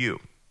is for you.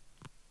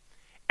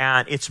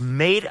 And it's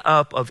made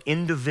up of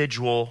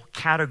individual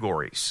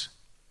categories.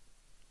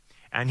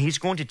 And he's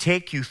going to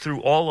take you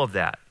through all of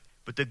that.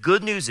 But the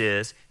good news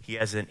is he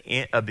has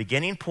a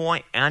beginning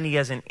point and he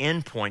has an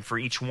end point for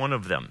each one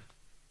of them.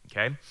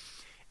 Okay?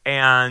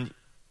 And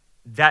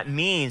that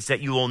means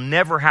that you will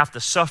never have to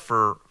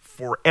suffer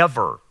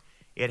forever.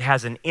 It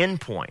has an end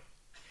point.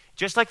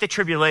 Just like the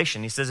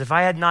tribulation, he says, if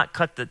I had not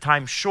cut the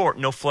time short,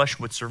 no flesh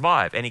would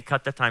survive. And he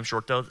cut the time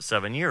short to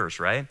 7 years,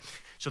 right?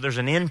 So there's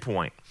an end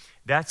point.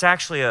 That's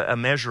actually a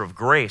measure of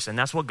grace, and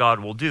that's what God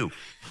will do.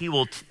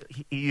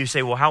 You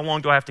say, well, how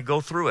long do I have to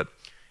go through it?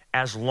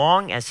 As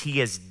long as he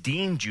has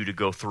deemed you to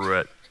go through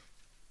it.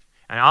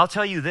 And I'll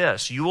tell you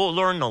this, you will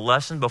learn the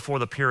lesson before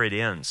the period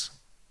ends.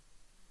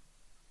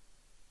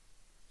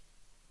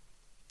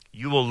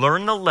 You will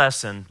learn the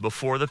lesson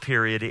before the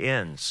period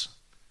ends.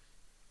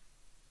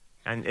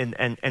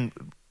 And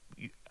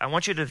I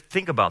want you to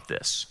think about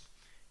this.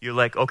 You're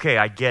like, okay,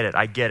 I get it.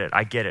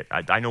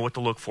 I know what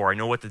to look for. I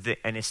know what to think.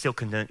 And it still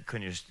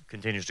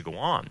continues to go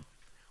on.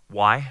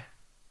 Why?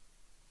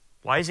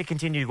 Why does it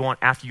continue to go on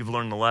after you've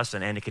learned the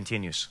lesson and it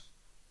continues?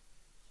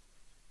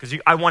 Because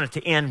I want it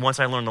to end once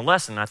I learn the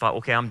lesson. And I thought,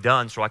 okay, I'm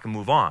done so I can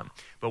move on.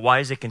 But why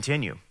does it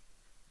continue?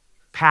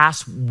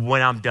 Past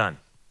when I'm done.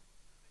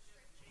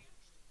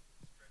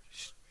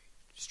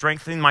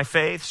 Strengthening my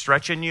faith,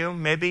 stretching you,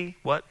 maybe.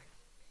 What?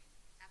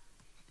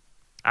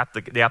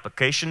 The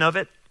application of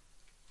it.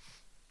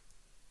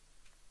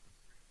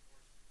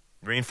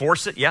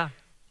 Reinforce it, yeah.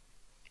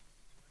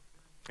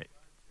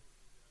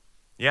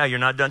 Yeah, you're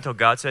not done till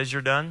God says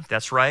you're done.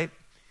 That's right.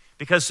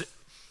 Because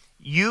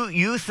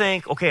you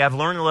think, okay, I've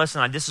learned the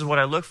lesson. This is what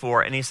I look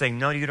for. And he's saying,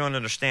 no, you don't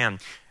understand.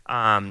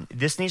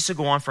 This needs to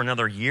go on for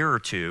another year or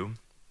two.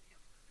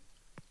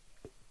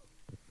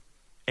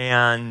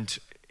 And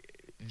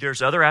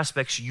there's other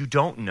aspects you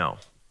don't know.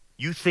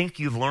 You think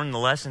you've learned the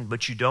lesson,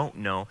 but you don't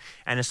know.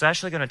 And it's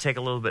actually going to take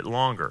a little bit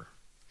longer.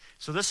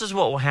 So this is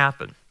what will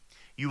happen.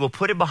 You will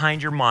put it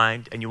behind your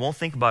mind, and you won't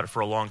think about it for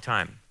a long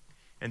time.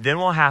 And then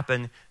what will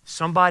happen,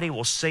 somebody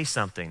will say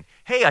something.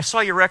 Hey, I saw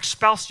your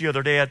ex-spouse the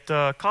other day at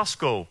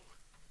Costco.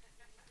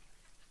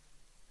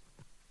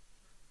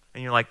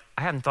 And you're like,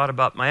 I hadn't thought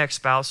about my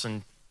ex-spouse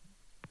in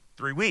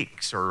 3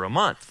 weeks or a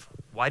month.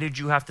 Why did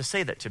you have to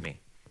say that to me?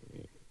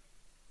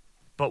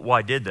 But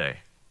why did they?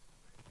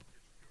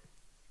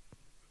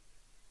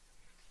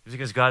 It's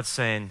because God's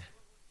saying,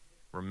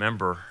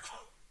 remember,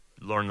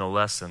 learn the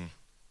lesson.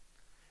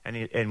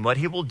 And what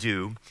he will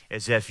do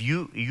is if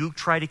you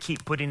try to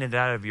keep putting it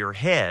out of your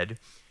head,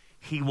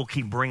 he will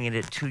keep bringing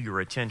it to your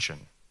attention.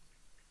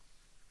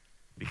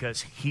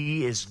 Because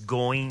he is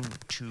going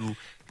to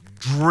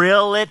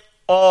drill it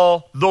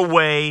all the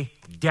way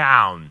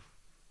down.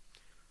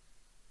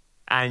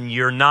 And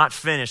you're not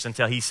finished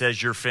until he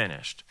says you're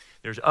finished.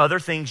 There's other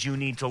things you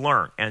need to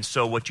learn. And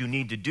so what you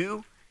need to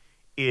do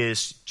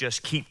is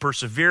just keep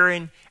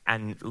persevering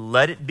and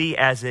let it be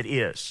as it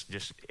is.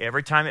 Just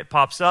every time it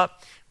pops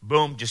up,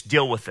 boom, just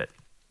deal with it.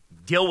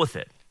 Deal with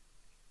it.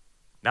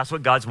 That's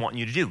what God's wanting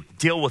you to do.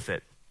 Deal with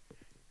it.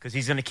 Because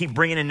he's going to keep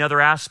bringing in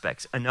another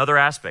aspect.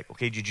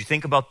 Okay, did you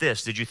think about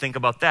this? Did you think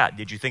about that?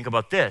 Did you think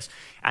about this?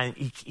 And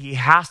he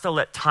has to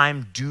let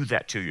time do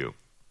that to you.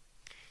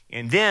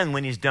 And then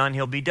when he's done,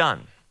 he'll be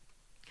done.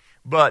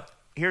 But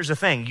here's the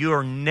thing. You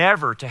are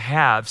never to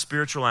have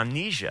spiritual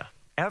amnesia,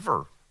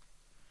 ever.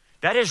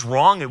 That is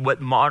wrong at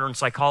what modern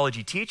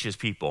psychology teaches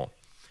people.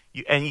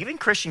 And even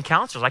Christian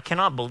counselors, I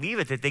cannot believe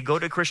it that they go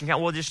to Christian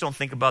counselors. Well, just don't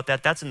think about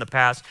that. That's in the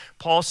past.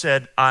 Paul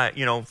said,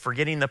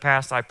 forgetting the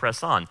past, I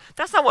press on.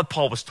 That's not what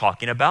Paul was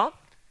talking about.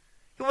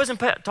 He wasn't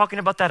talking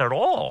about that at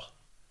all.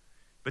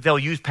 But they'll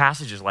use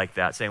passages like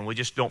that saying, well,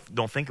 just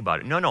don't think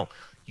about it. No.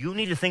 You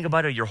need to think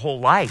about it your whole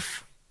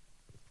life.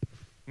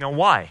 Now,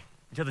 why?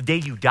 Until the day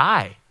you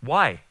die.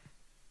 Why?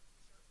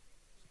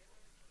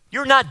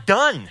 You're not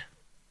done.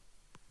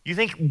 You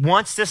think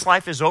once this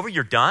life is over,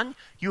 you're done?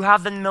 You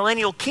have the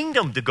millennial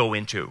kingdom to go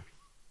into.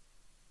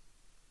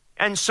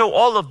 And so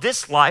all of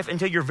this life,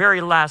 until your very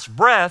last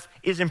breath,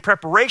 is in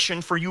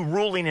preparation for you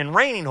ruling and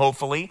reigning,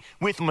 hopefully,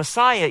 with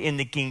Messiah in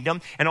the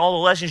kingdom. And all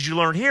the lessons you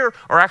learned here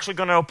are actually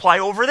going to apply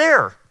over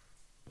there.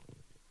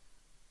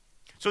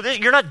 So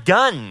you're not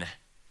done.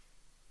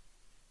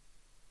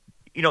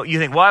 You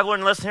think, well, I've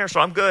learned a lesson here, so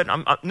I'm good.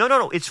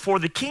 No. It's for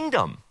the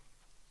kingdom.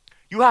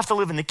 You have to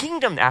live in the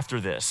kingdom after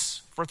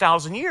this for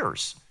 1,000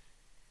 years.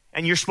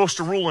 And you're supposed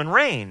to rule and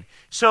reign.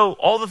 So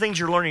all the things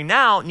you're learning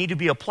now need to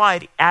be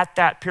applied at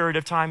that period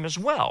of time as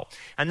well.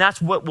 And that's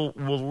what will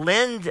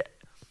lend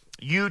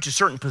you to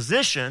certain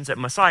positions that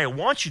Messiah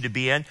wants you to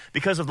be in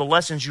because of the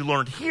lessons you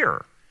learned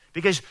here.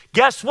 Because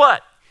guess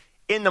what?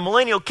 In the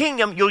millennial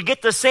kingdom, you'll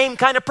get the same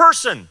kind of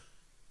person.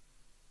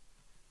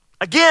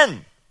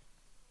 Again.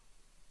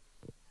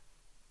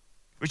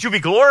 But you'll be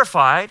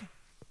glorified.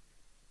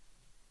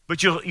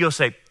 But you'll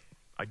say,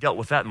 I dealt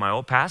with that in my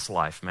old past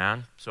life,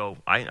 man. So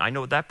I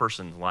know what that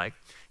person's like.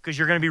 Because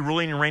you're going to be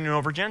ruling and reigning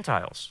over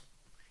Gentiles.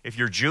 If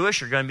you're Jewish,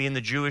 you're going to be in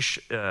the Jewish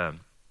the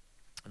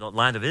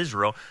land of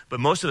Israel. But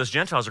most of those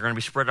Gentiles are going to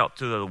be spread out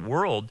to the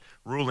world,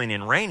 ruling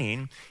and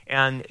reigning.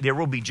 And there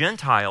will be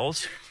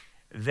Gentiles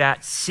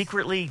that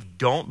secretly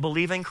don't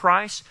believe in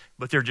Christ,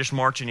 but they're just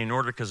marching in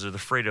order because they're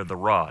afraid of the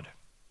rod.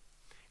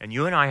 And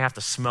you and I have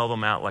to smell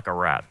them out like a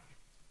rat.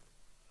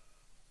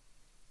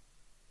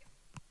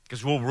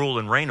 Because we'll rule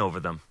and reign over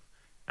them.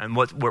 And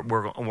what we're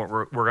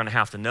going to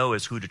have to know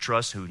is who to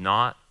trust, who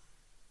not.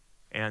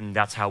 And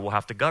that's how we'll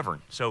have to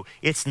govern. So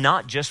it's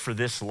not just for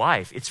this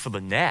life. It's for the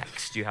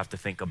next you have to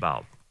think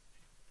about.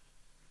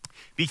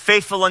 Be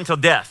faithful until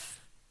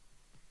death,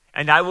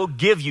 and I will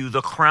give you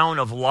the crown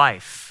of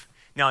life.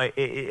 Now,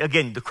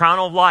 again, the crown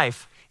of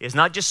life is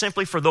not just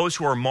simply for those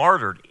who are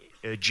martyred.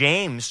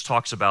 James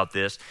talks about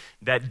this,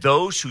 that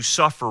those who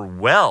suffer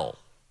well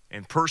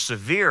and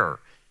persevere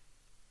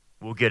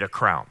will get a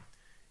crown.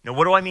 Now,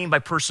 what do I mean by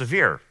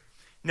persevere?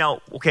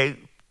 Now, okay,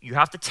 you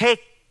have to take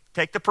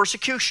the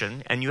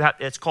persecution, and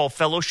it's called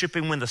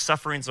fellowshipping with the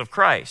sufferings of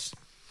Christ.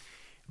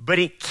 But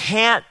it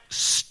can't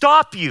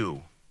stop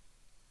you.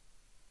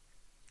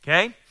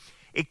 Okay?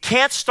 It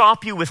can't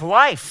stop you with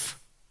life.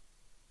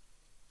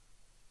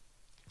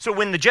 So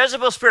when the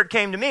Jezebel spirit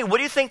came to me, what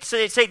do you think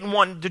Satan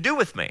wanted to do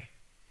with me?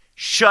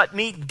 Shut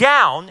me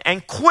down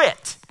and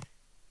quit.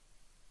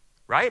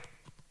 Right?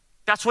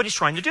 That's what he's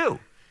trying to do.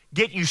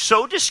 Get you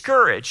so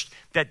discouraged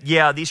that,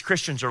 yeah, these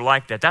Christians are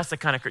like that. That's the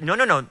kind of...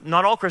 No,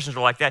 not all Christians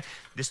are like that.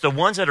 It's the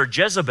ones that are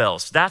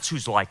Jezebels. That's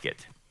who's like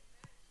it.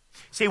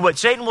 See, what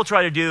Satan will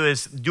try to do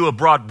is do a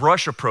broad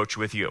brush approach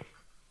with you.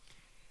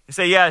 And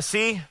say, yeah,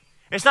 see,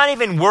 it's not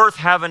even worth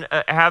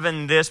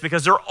having this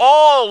because they're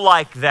all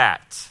like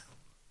that.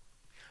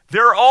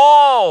 They're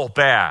all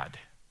bad.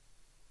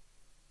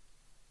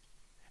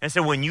 And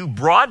so when you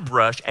broad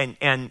brush,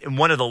 and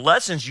one of the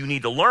lessons you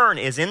need to learn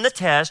is in the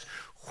test,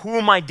 who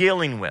am I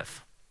dealing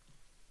with?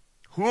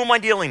 Who am I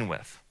dealing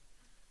with?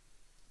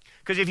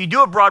 Because if you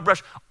do a broad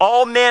brush,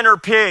 all men are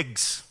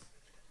pigs,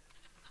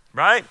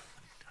 right?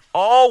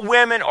 All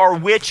women are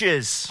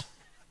witches,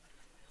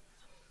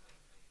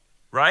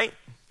 right?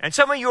 And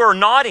some of you are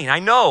nodding. I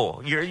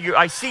know.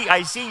 I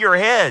see your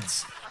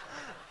heads.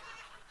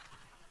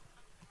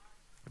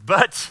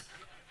 But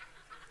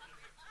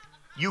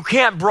you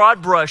can't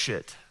broad brush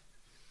it.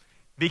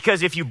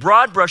 Because if you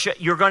broad brush it,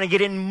 you're going to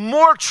get in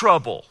more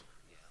trouble.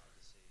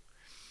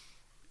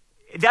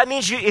 That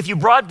means if you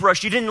broad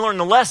brush, you didn't learn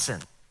the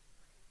lesson.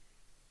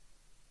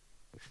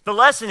 The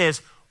lesson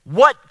is,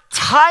 what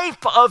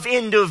type of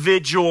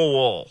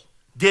individual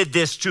did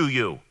this to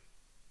you?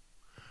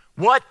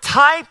 What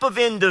type of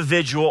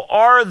individual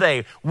are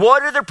they?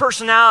 What are their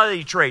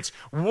personality traits?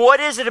 What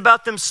is it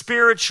about them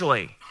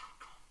spiritually?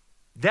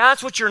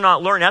 That's what you're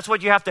not learning. That's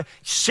what you have to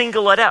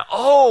single it out.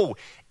 Oh,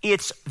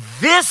 it's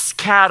this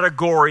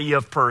category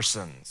of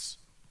persons.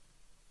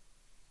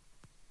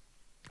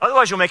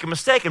 Otherwise, you'll make a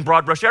mistake and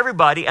broad brush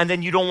everybody, and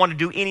then you don't want to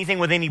do anything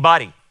with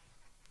anybody.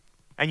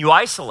 And you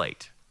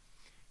isolate.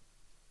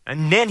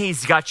 And then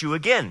he's got you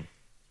again.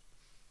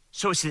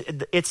 So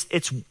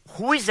it's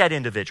who is that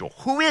individual?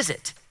 Who is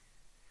it?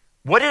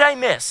 What did I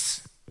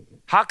miss?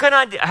 How come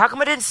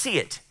I didn't see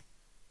it?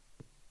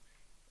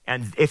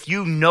 And if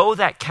you know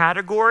that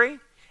category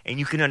and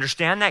you can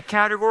understand that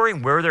category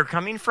and where they're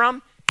coming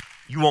from,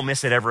 you won't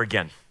miss it ever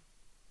again.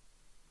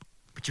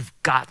 But you've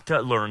got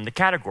to learn the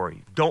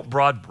category. Don't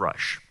broad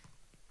brush.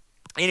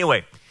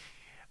 Anyway,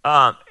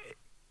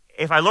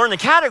 if I learn the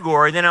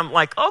category, then I'm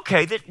like,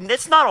 okay,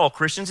 that's not all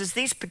Christians. It's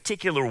these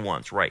particular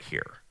ones right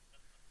here.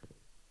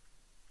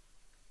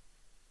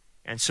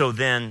 And so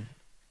then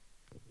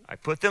I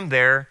put them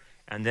there,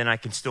 and then I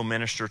can still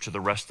minister to the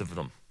rest of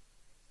them.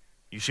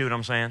 You see what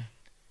I'm saying?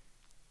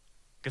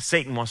 Because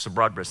Satan wants to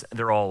broad brush.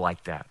 They're all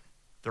like that.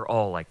 They're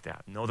all like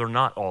that. No, they're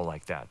not all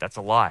like that. That's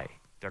a lie.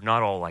 They're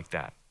not all like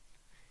that.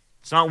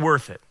 It's not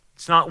worth it.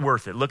 It's not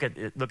worth it. Look at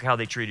it. Look how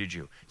they treated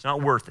you. It's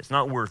not worth it. It's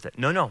not worth it.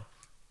 No.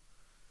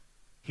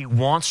 He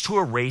wants to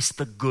erase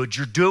the good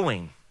you're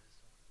doing.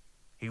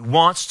 He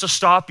wants to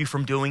stop you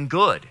from doing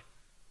good.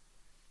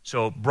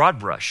 So broad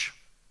brush.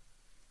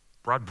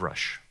 Broad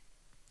brush.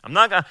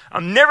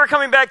 I'm never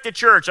coming back to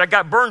church. I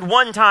got burned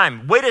one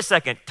time. Wait a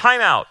second. Time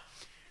out.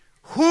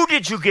 Who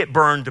did you get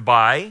burned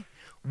by?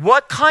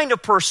 What kind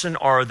of person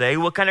are they?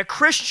 What kind of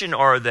Christian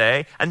are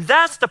they? And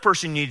that's the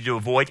person you need to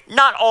avoid.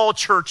 Not all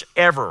church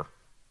ever.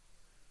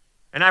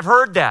 And I've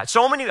heard that.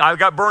 I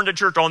got burned at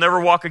church. I'll never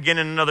walk again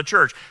in another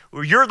church.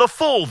 Well, you're the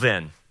fool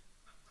then.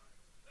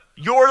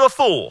 You're the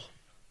fool.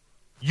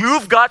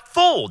 You've got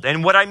fooled.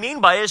 And what I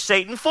mean by it is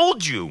Satan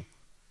fooled you.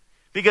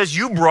 Because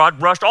you broad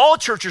brushed. All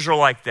churches are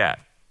like that.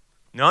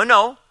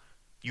 No.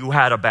 You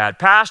had a bad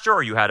pastor,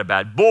 or you had a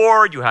bad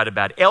board, you had a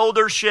bad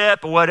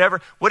eldership, or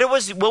whatever. What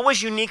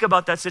was unique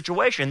about that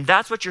situation?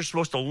 That's what you're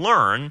supposed to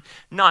learn,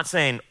 not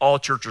saying all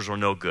churches are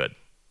no good.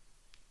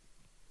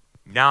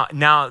 Now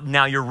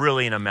you're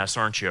really in a mess,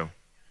 aren't you?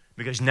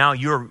 Because now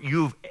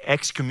you've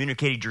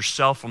excommunicated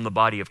yourself from the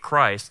body of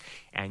Christ,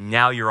 and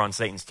now you're on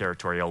Satan's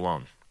territory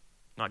alone.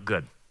 Not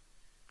good.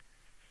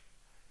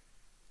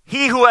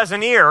 He who has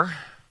an ear,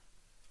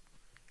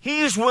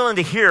 he is willing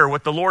to hear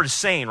what the Lord is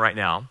saying right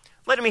now.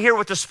 Let him hear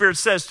what the Spirit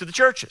says to the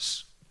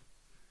churches.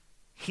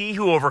 He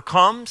who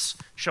overcomes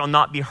shall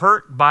not be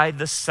hurt by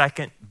the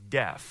second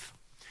death.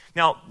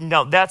 Now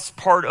that's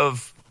part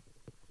of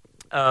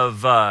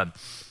that's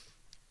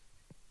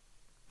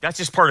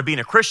just part of being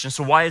a Christian.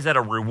 So why is that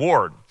a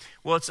reward?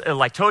 Well, it's a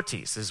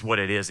litotes is what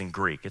it is in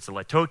Greek. It's a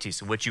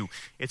litotes,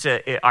 it's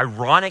an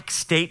ironic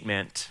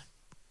statement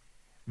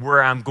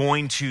where I'm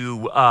going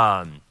to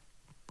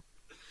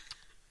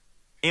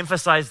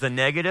emphasize the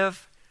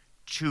negative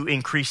to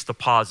increase the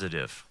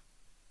positive.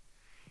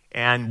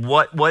 And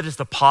what is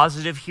the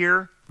positive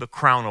here? The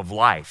crown of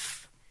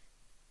life.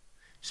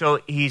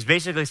 So he's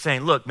basically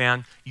saying, look,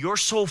 man, you're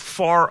so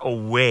far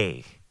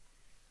away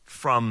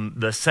from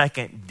the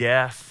second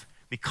death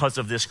because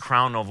of this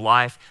crown of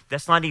life.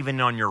 That's not even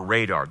on your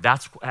radar.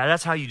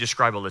 That's how you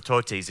describe a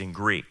litotes in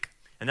Greek.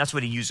 And that's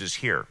what he uses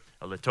here,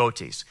 a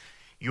litotes.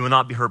 You will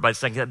not be hurt by the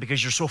second death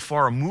because you're so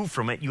far removed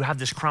from it. You have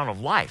this crown of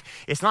life.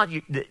 It's not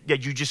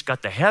that you just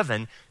got to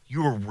heaven.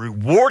 You were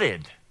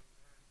rewarded.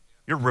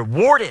 You're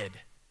rewarded.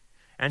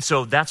 And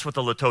so that's what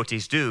the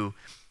litotes do.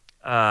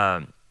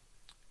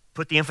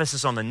 Put the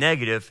emphasis on the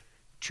negative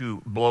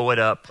to blow it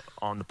up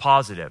on the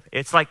positive.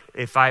 It's like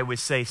if I would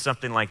say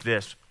something like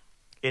this,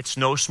 it's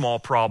no small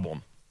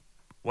problem.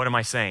 What am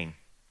I saying?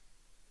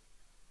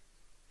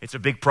 It's a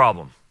big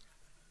problem,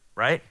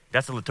 right?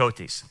 That's the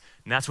litotes.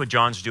 And that's what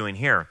John's doing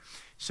here.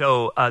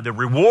 So the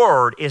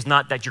reward is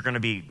not that you're going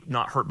to be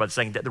not hurt by the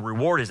second death. The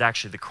reward is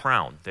actually the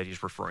crown that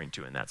he's referring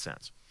to in that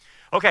sense.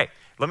 Okay,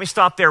 let me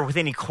stop there with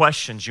any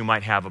questions you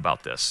might have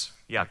about this.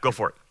 Yeah, go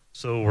for it.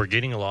 So we're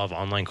getting a lot of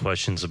online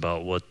questions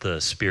about what the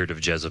spirit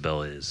of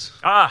Jezebel is.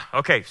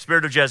 Okay,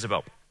 spirit of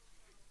Jezebel.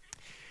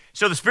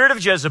 So the spirit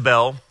of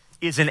Jezebel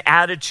is an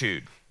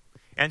attitude.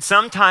 And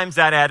sometimes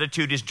that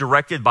attitude is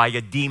directed by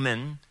a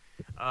demon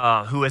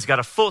who has got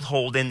a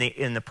foothold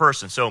in the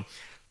person. So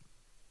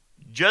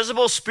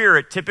Jezebel's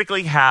spirit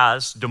typically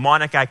has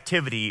demonic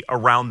activity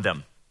around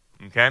them,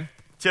 okay?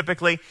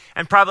 Typically,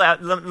 and probably,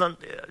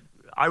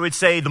 I would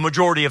say the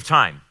majority of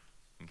time,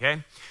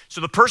 okay?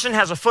 So the person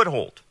has a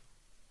foothold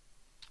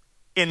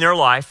in their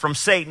life from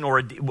Satan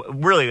or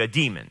really a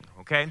demon,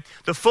 okay?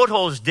 The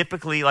foothold is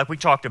typically, like we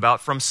talked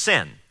about, from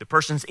sin. The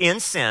person's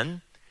in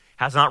sin,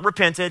 has not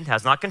repented,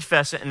 has not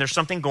confessed it, and there's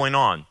something going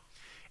on.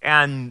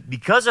 And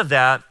because of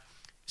that,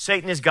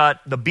 Satan has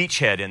got the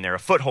beachhead in there, a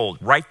foothold,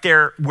 right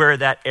there where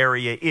that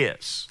area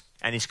is.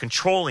 And he's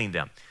controlling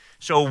them.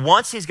 So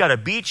once he's got a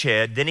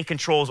beachhead, then he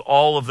controls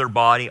all of their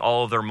body,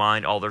 all of their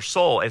mind, all their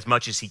soul as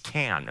much as he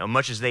can, as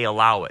much as they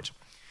allow it.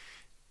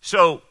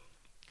 So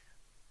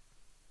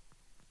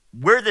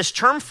where this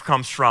term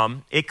comes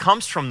from, it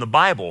comes from the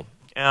Bible,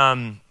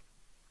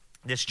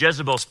 this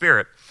Jezebel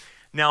spirit.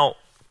 Now,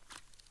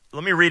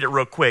 let me read it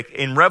real quick.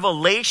 In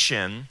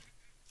Revelation,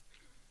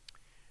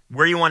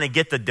 where you want to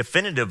get the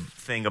definitive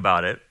thing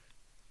about it,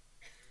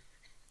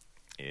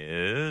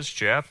 is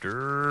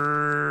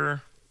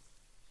chapter...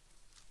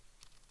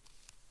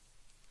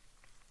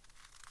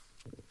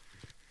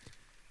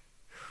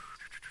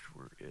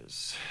 Where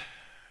is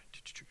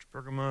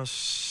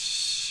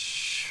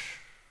Pergamos?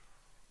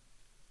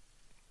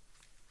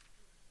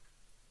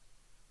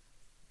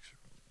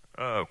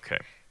 Okay.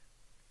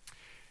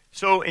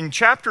 So in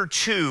chapter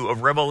 2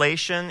 of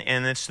Revelation,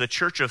 and it's the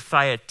church of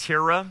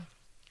Thyatira,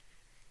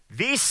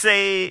 these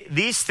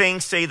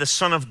things say the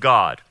Son of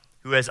God,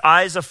 who has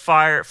eyes of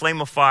fire,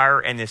 flame of fire,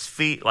 and his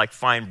feet like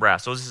fine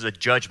brass. So this is a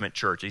judgment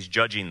church. He's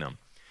judging them.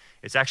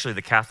 It's actually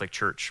the Catholic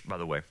Church, by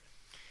the way.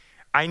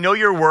 I know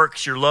your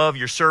works, your love,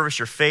 your service,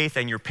 your faith,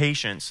 and your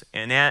patience.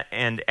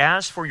 And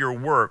as for your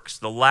works,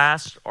 the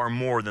last are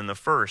more than the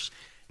first.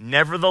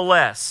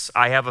 Nevertheless,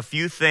 I have a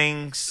few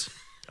things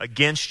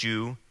against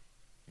you.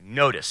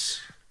 Notice.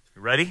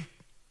 You ready?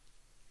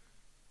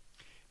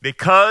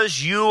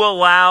 Because you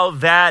allow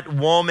that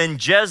woman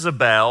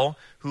Jezebel,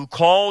 who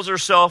calls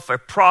herself a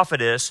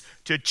prophetess,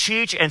 to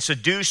teach and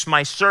seduce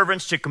my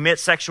servants to commit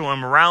sexual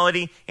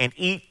immorality and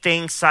eat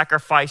things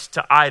sacrificed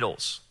to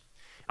idols.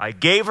 I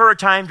gave her a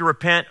time to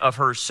repent of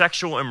her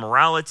sexual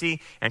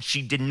immorality, and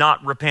she did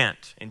not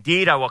repent.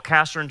 Indeed, I will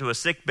cast her into a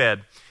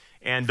sickbed,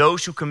 and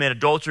those who commit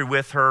adultery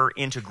with her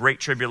into great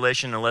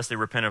tribulation unless they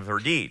repent of her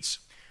deeds.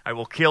 I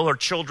will kill her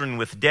children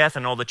with death,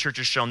 and all the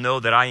churches shall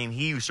know that I am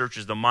he who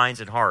searches the minds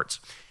and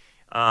hearts.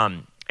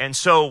 And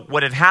so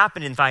what had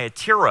happened in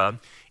Thyatira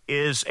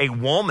is a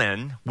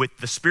woman with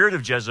the spirit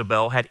of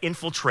Jezebel had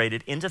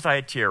infiltrated into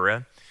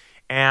Thyatira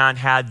and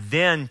had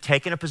then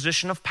taken a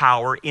position of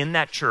power in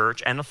that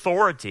church and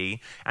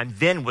authority, and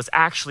then was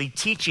actually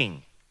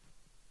teaching.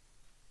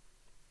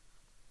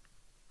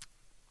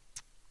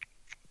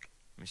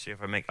 Let me see if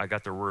I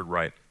got the word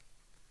right.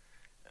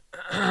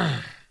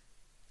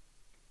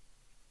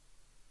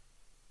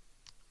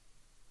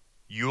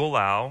 You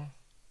allow,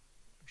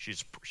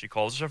 she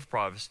calls herself a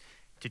prophetess,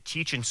 to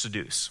teach and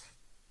seduce.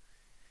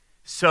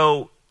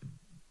 So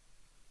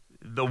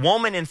the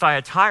woman in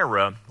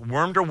Thyatira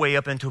wormed her way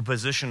up into a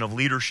position of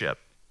leadership.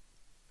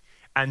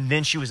 And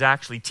then she was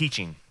actually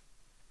teaching.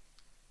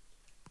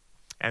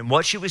 And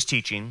what she was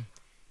teaching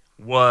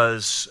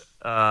was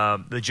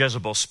the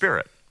Jezebel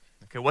spirit.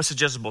 Okay, what's the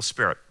Jezebel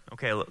spirit?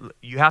 Okay,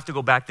 you have to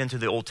go back then to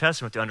the Old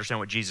Testament to understand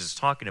what Jesus is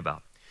talking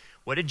about.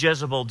 What did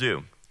Jezebel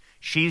do?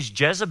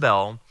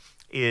 Jezebel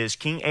is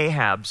King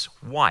Ahab's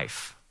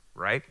wife,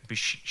 right? But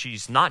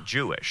she's not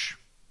Jewish,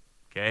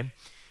 okay?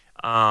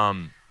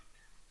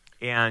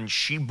 And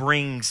she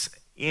brings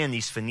in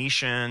these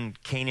Phoenician,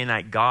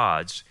 Canaanite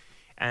gods,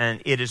 and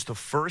it is the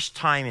first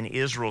time in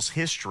Israel's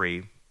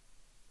history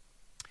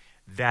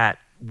that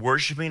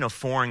worshiping of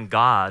foreign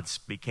gods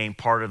became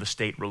part of the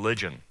state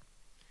religion.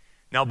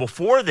 Now,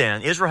 before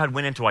then, Israel had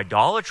went into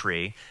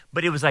idolatry,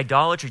 but it was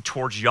idolatry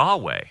towards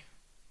Yahweh.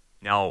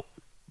 Now,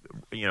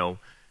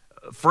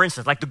 for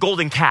instance, like the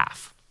golden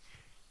calf.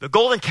 The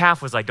golden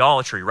calf was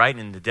idolatry, right,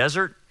 in the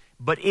desert,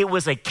 but it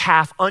was a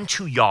calf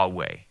unto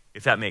Yahweh,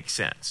 if that makes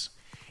sense.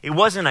 It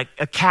wasn't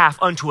a calf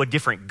unto a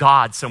different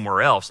god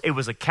somewhere else. It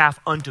was a calf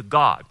unto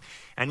God.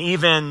 And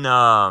even,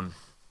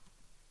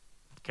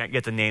 can't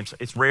get the names,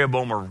 it's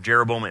Rehoboam or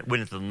Jeroboam, it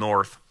went into the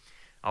north.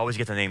 I always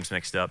get the names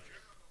mixed up.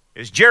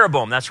 It's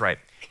Jeroboam, that's right.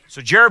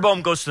 So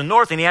Jeroboam goes to the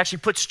north, and he actually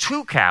puts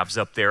two calves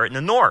up there in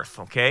the north,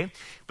 okay?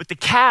 But the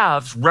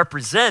calves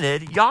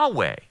represented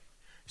Yahweh.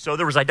 So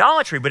there was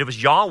idolatry, but it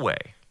was Yahweh.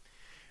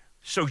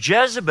 So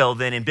Jezebel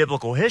then in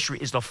biblical history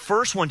is the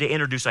first one to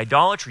introduce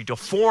idolatry to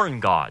foreign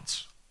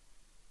gods.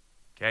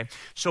 Okay?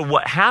 So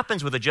what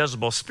happens with a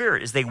Jezebel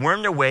spirit is they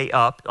worm their way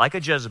up like a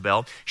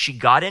Jezebel. She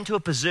got into a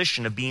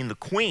position of being the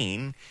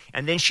queen,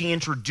 and then she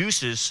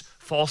introduces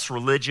false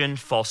religion,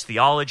 false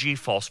theology,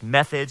 false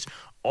methods,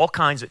 all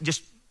kinds of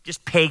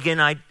just pagan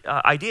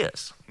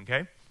ideas.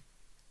 Okay?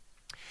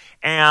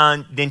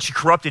 And then she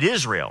corrupted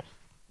Israel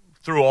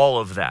through all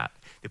of that.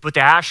 They put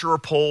the Asherah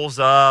poles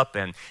up,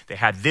 and they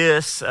had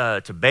this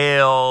to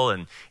Baal,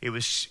 and it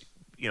was,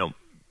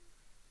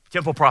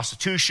 temple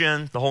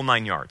prostitution, the whole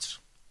 9 yards.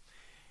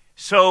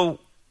 So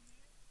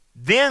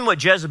then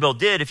what Jezebel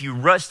did, if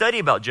you study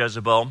about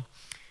Jezebel,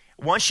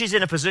 once she's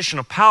in a position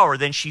of power,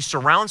 then she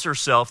surrounds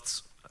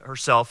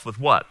herself with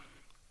what?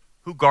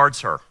 Who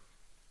guards her?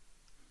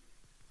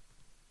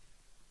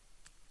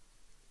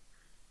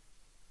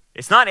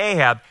 It's not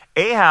Ahab.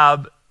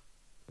 Ahab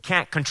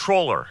can't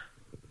control her.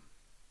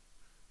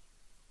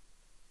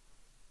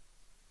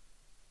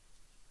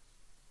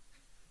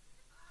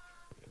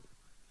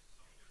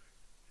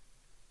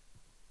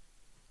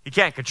 He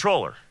can't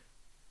control her.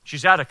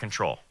 She's out of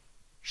control.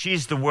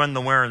 She's the one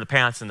wearing the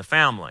pants in the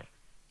family.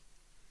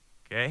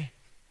 Okay?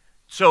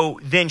 So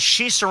then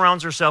she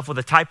surrounds herself with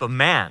a type of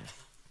man.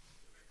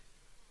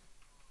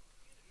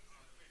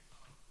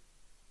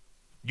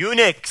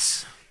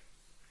 Eunuchs.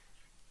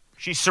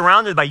 She's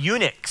surrounded by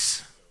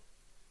eunuchs.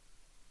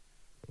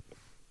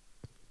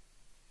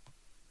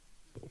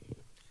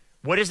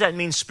 What does that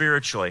mean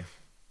spiritually?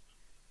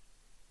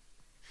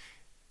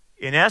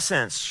 In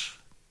essence,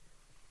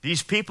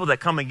 these people that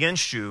come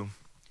against you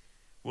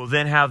will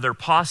then have their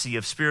posse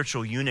of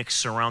spiritual eunuchs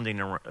surrounding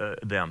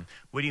them.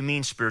 What do you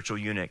mean, spiritual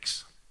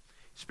eunuchs?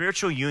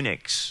 Spiritual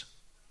eunuchs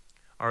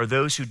are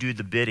those who do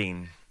the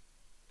bidding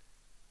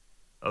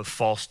of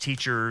false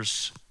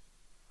teachers,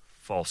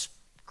 false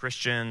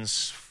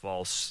Christians,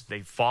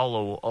 they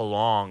follow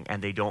along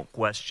and they don't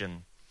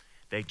question.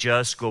 They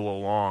just go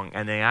along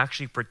and they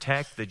actually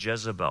protect the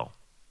Jezebel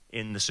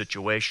in the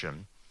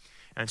situation.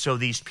 And so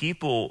these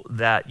people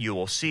that you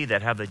will see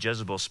that have the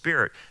Jezebel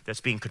spirit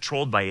that's being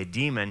controlled by a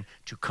demon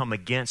to come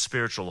against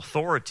spiritual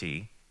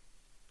authority,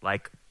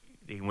 like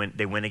they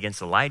went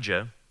against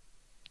Elijah,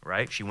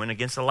 right? She went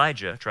against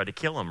Elijah, tried to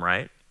kill him,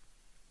 right?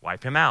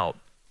 Wipe him out.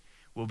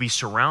 Will be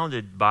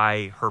surrounded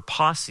by her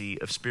posse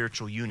of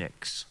spiritual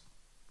eunuchs.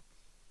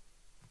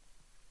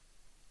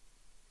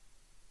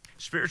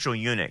 Spiritual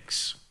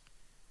eunuchs,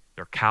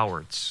 they're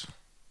cowards.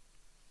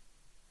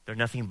 They're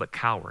nothing but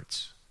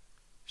cowards,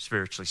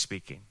 spiritually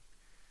speaking.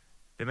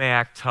 They may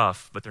act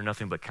tough, but they're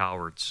nothing but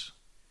cowards.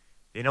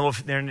 They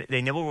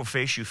never will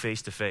face you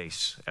face to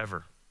face,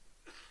 ever.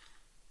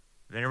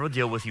 They never will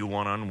deal with you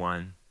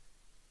one-on-one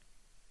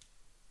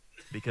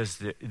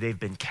because they've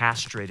been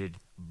castrated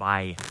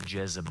by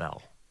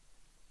Jezebel.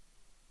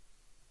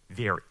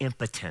 They are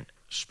impotent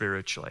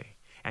spiritually,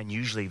 and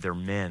usually they're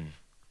men.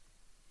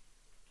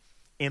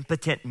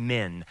 Impotent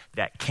men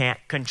that can't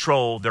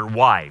control their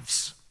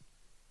wives.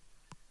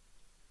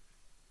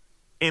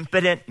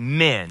 Impotent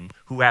men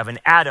who have an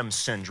Adam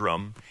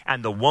syndrome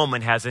and the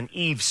woman has an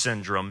Eve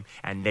syndrome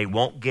and they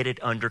won't get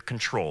it under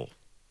control.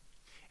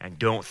 And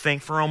don't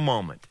think for a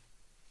moment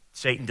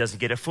Satan doesn't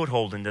get a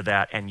foothold into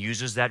that and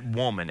uses that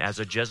woman as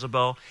a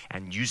Jezebel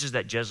and uses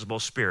that Jezebel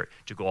spirit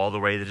to go all the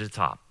way to the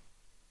top.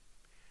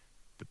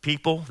 The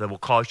people that will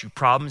cause you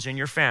problems in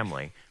your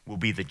family will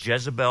be the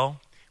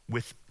Jezebel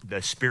with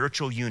the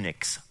spiritual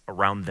eunuchs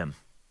around them.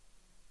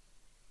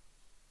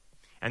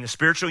 And the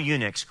spiritual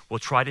eunuchs will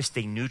try to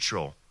stay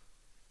neutral,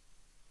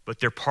 but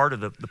they're part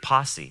of the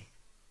posse.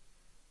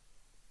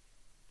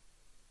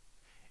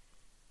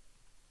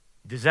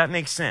 Does that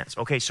make sense?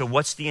 Okay, so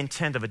what's the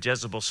intent of a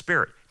Jezebel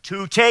spirit?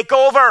 To take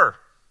over.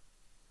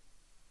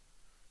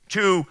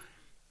 To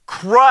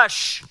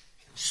crush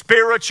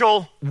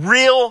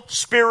real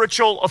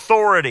spiritual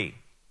authority.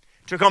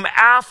 To come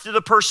after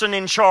the person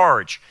in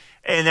charge.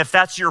 And if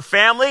that's your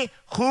family,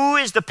 who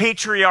is the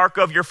patriarch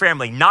of your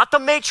family? Not the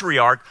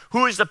matriarch.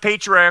 Who is the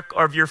patriarch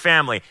of your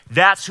family?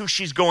 That's who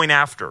she's going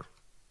after.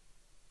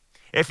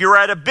 If you're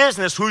at a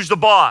business, who's the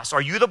boss?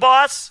 Are you the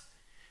boss?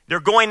 They're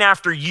going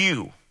after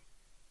you.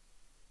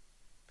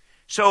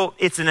 So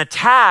it's an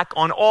attack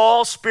on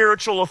all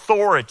spiritual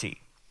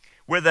authority,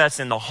 whether that's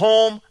in the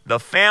home, the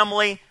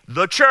family,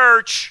 the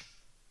church.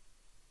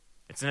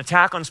 It's an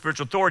attack on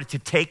spiritual authority to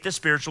take the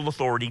spiritual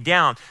authority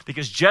down,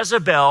 because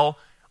Jezebel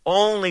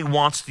only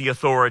wants the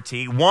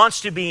authority,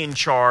 wants to be in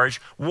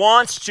charge,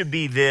 wants to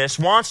be this,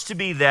 wants to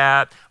be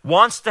that,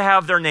 wants to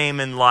have their name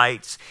in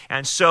lights.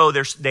 And so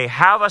they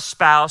have a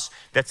spouse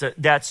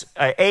that's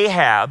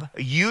Ahab,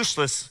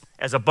 useless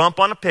as a bump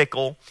on a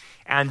pickle,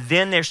 and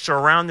then they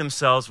surround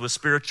themselves with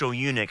spiritual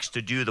eunuchs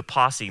to do the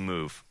posse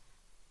move.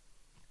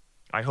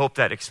 I hope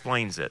that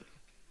explains it.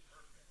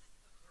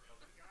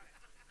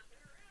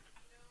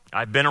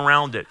 I've been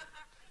around it.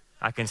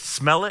 I can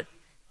smell it.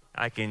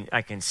 I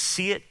can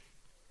see it.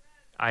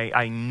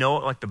 I know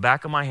it like the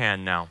back of my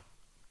hand now.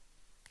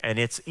 And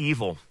it's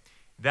evil.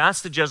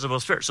 That's the Jezebel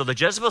spirit. So the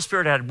Jezebel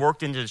spirit had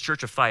worked into the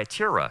church of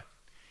Thyatira.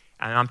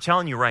 And I'm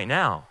telling you right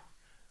now,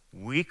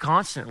 we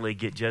constantly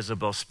get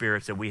Jezebel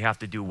spirits that we have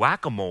to do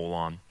whack-a-mole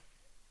on,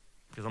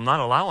 because I'm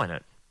not allowing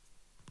it.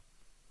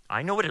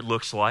 I know what it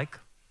looks like.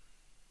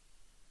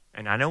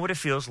 And I know what it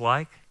feels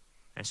like.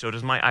 And so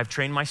does I've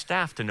trained my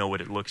staff to know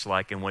what it looks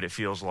like and what it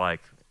feels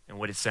like and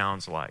what it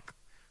sounds like.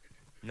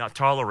 I'm not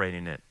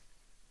tolerating it.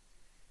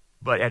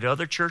 But at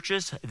other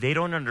churches, they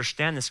don't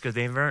understand this because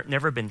they've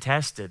never been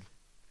tested.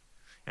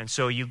 And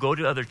so you go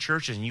to other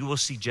churches and you will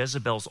see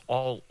Jezebels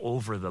all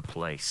over the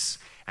place.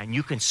 And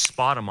you can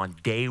spot them on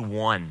day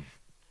one.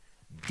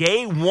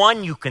 Day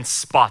one, you can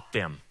spot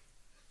them.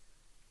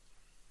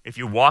 If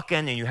you walk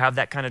in and you have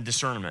that kind of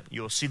discernment,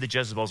 you'll see the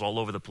Jezebels all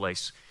over the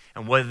place.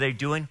 And what are they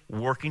doing?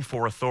 Working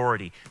for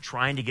authority,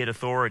 trying to get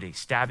authority,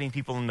 stabbing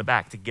people in the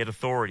back to get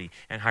authority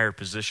and higher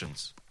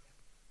positions.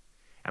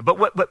 But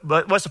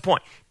what's the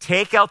point?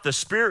 Take out the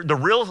spirit, the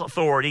real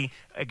authority,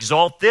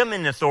 exalt them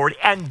in authority,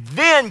 and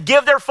then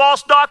give their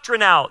false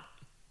doctrine out.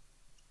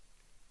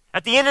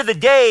 At the end of the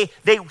day,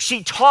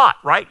 she taught,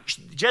 right?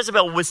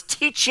 Jezebel was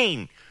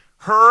teaching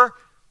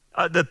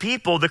the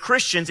people, the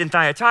Christians in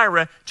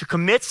Thyatira, to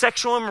commit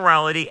sexual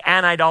immorality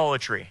and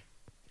idolatry.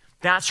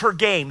 That's her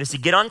game, is to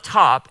get on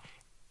top,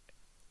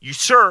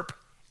 usurp,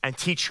 and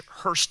teach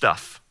her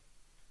stuff.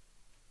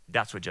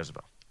 That's what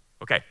Jezebel.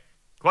 Okay,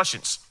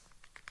 questions?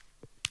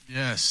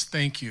 Yes,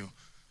 thank you.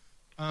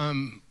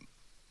 I've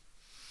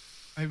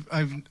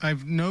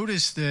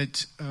noticed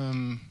that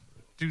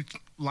through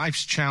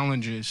life's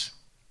challenges,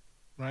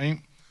 right?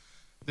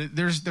 That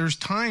there's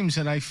times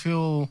that I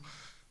feel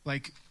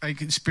like I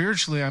could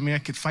spiritually. I mean, I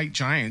could fight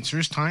giants.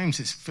 There's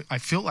times I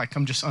feel like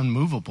I'm just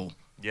unmovable.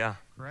 Yeah.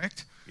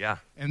 Correct. Yeah.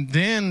 And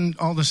then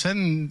all of a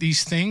sudden,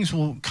 these things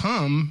will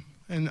come,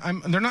 and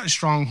they're not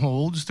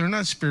strongholds. They're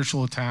not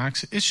spiritual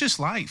attacks. It's just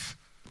life.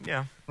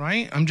 Yeah.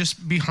 Right? I'm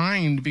just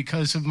behind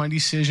because of my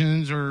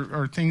decisions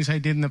or things I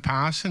did in the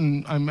past,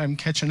 and I'm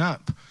catching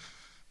up.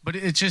 But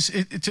it's just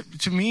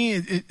to me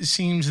it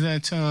seems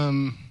that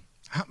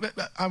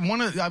I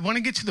want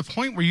to get to the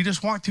point where you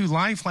just walk through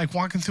life like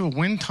walking through a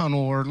wind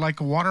tunnel or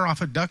like water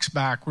off a duck's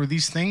back, where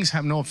these things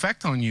have no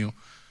effect on you.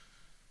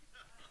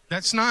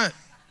 That's not.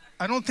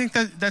 I don't think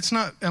that's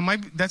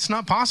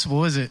not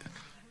possible, is it?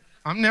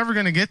 I'm never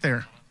going to get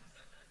there.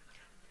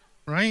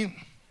 Right?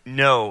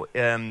 No.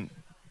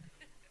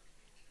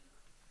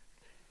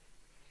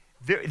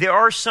 There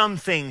are some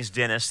things,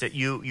 Dennis, that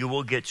you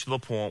will get to the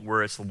point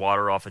where it's the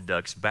water off a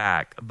duck's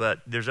back. But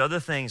there's other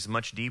things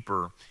much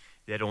deeper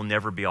that will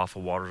never be off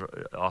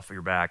of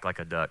your back like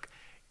a duck.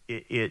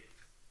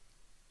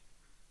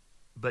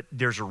 But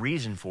there's a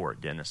reason for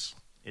it, Dennis.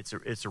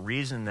 It's a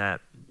reason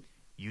that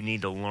you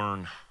need to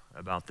learn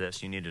about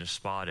this. You need to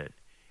spot it.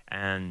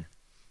 And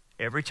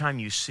every time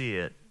you see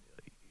it,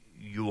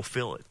 you will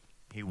feel it.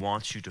 He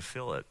wants you to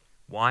feel it.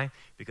 Why?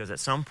 Because at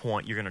some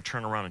point, you're going to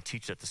turn around and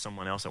teach that to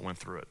someone else that went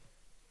through it.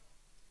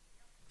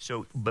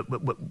 So, but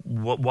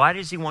why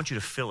does he want you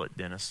to feel it,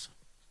 Dennis?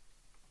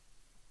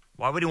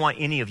 Why would he want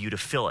any of you to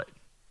feel it?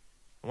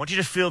 I want you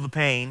to feel the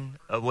pain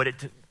of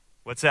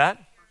what's that?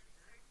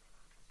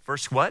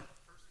 First what?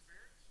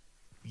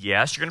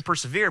 Yes, you're going to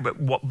persevere,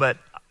 but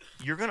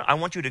I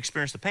want you to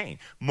experience the pain.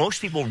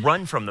 Most people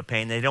run from the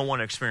pain. They don't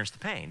want to experience the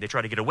pain. They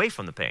try to get away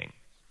from the pain.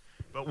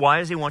 But why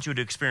does he want you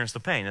to experience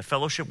the pain? The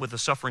fellowship with the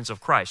sufferings of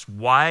Christ.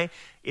 Why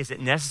is it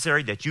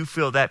necessary that you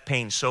feel that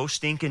pain so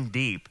stinking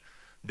deep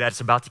that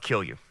it's about to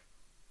kill you?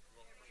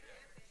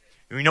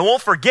 You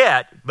won't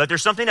forget, but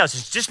there's something else.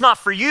 It's just not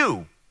for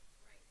you.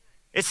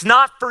 It's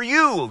not for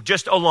you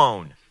just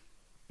alone.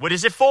 What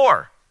is it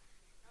for?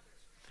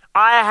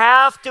 I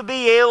have to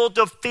be able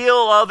to feel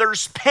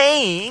others'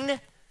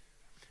 pain,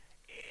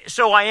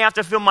 so I have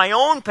to feel my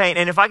own pain.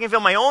 And if I can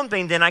feel my own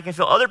pain, then I can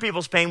feel other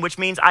people's pain, which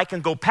means I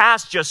can go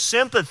past just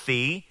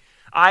sympathy.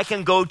 I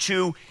can go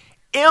to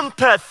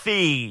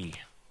empathy,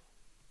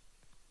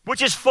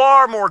 which is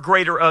far more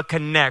greater a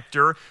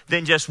connector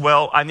than just,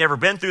 well, I've never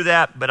been through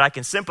that, but I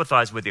can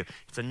sympathize with you.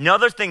 It's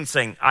another thing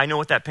saying, I know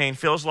what that pain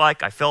feels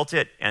like. I felt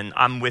it, and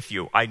I'm with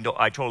you. I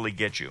totally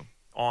get you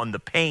on the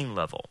pain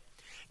level.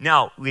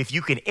 Now, if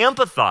you can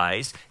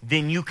empathize,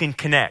 then you can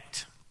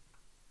connect.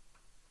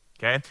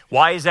 Okay?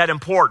 Why is that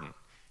important?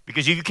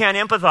 Because if you can't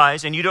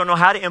empathize and you don't know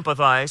how to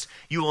empathize,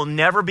 you will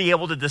never be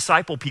able to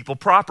disciple people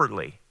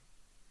properly.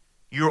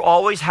 You'll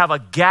always have a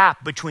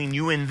gap between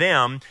you and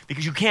them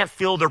because you can't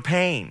feel their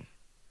pain.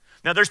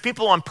 Now, there's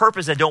people on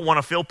purpose that don't want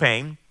to feel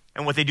pain,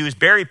 and what they do is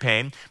bury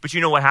pain, but you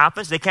know what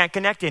happens? They can't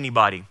connect to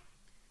anybody.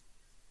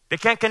 They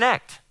can't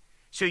connect.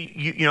 So,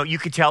 you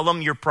could tell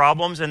them your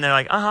problems, and they're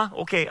like,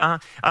 okay,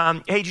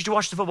 hey, did you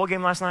watch the football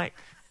game last night?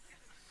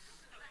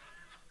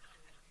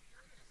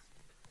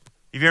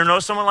 Have you ever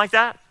noticed someone like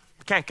that?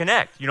 Can't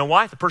connect. You know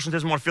why? The person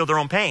doesn't want to feel their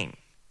own pain.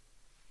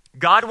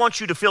 God wants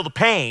you to feel the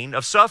pain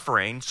of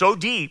suffering so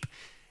deep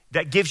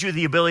that gives you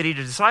the ability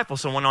to disciple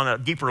someone on a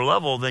deeper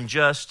level than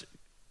just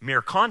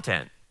mere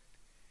content,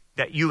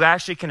 that you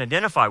actually can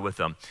identify with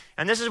them.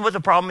 And this is what the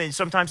problem is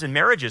sometimes in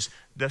marriages.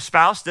 The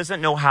spouse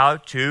doesn't know how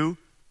to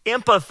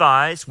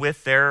empathize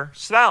with their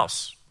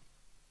spouse.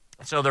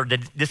 So they're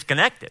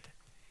disconnected.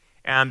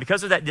 And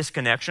because of that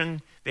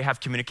disconnection, they have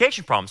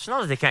communication problems. It's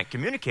not that they can't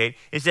communicate,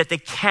 it's that they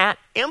can't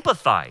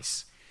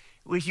empathize.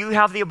 If you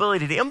have the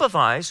ability to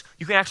empathize,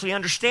 you can actually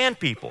understand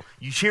people.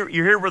 You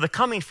hear where they're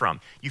coming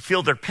from. You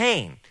feel their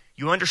pain.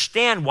 You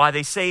understand why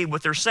they say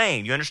what they're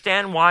saying. You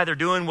understand why they're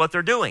doing what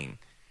they're doing.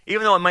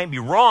 Even though it might be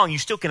wrong, you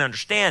still can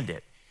understand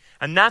it.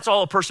 And that's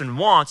all a person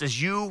wants, is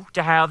you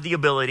to have the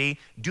ability,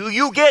 do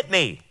you get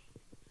me?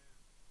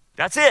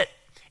 That's it.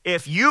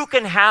 If you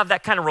can have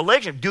that kind of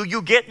relationship, do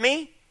you get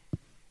me?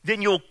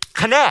 Then you'll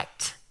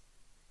connect.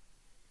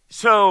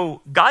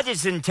 So God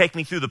just didn't take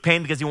me through the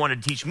pain because he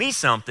wanted to teach me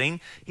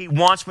something. He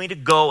wants me to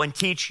go and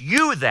teach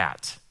you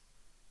that.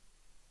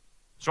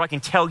 So I can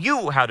tell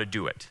you how to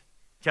do it,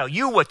 tell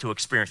you what to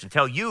experience, and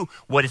tell you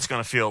what it's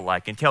going to feel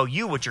like, and tell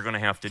you what you're going to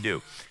have to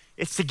do.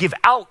 It's to give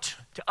out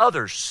to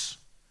others.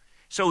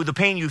 So the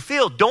pain you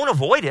feel, don't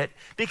avoid it,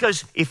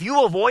 because if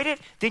you avoid it,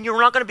 then you're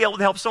not going to be able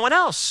to help someone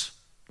else.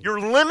 You're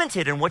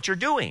limited in what you're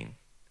doing.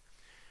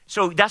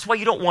 So that's why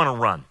you don't want to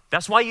run.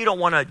 That's why you don't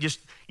want to just,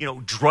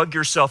 drug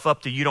yourself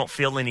up till you don't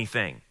feel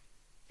anything.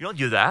 You don't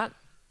do that.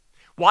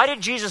 Why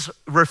did Jesus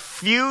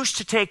refuse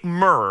to take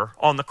myrrh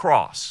on the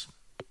cross?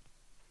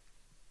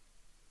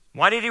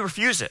 Why did he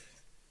refuse it?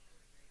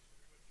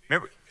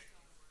 Remember?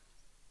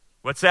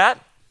 What's that?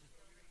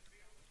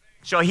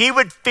 So he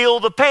would feel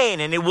the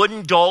pain, and it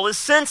wouldn't dull his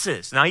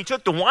senses. Now, he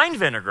took the wine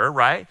vinegar,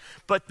 right?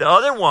 But the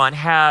other one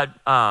had,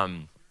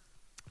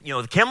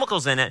 the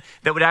chemicals in it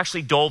that would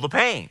actually dull the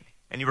pain,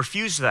 and he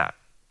refused that.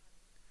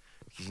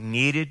 He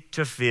needed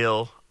to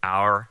feel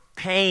our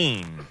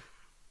pain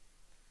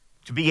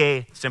to be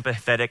a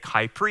sympathetic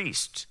high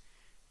priest.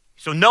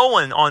 So no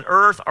one on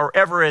earth or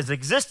ever has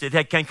existed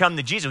that can come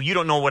to Jesus. You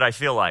don't know what I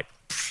feel like.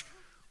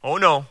 Oh,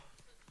 no.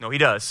 No, he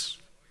does.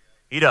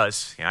 He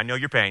does. Yeah, I know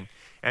your pain.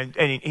 And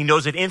he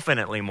knows it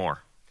infinitely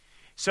more.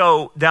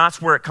 So that's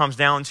where it comes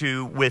down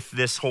to with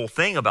this whole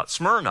thing about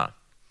Smyrna.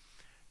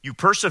 You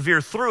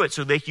persevere through it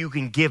so that you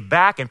can give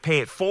back and pay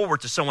it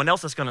forward to someone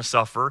else that's going to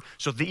suffer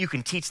so that you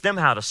can teach them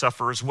how to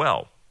suffer as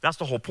well. That's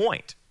the whole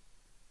point.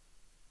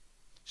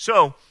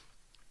 So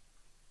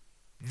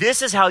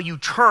this is how you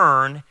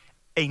turn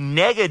a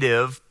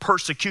negative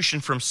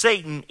persecution from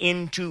Satan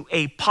into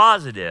a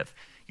positive.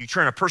 You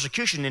turn a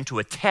persecution into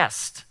a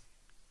test.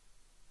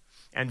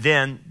 And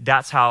then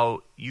that's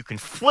how you can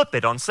flip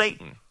it on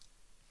Satan.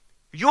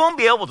 You won't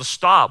be able to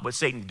stop what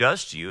Satan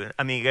does to you.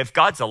 I mean, if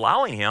God's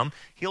allowing him,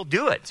 he'll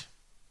do it.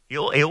 He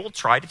will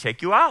try to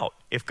take you out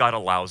if God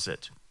allows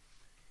it.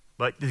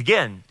 But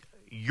again,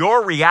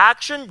 your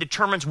reaction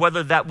determines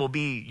whether that will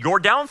be your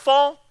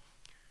downfall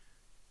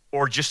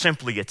or just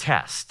simply a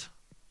test.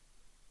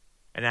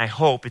 And I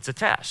hope it's a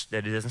test,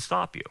 that it doesn't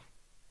stop you.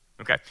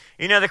 Okay,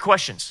 any other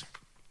questions?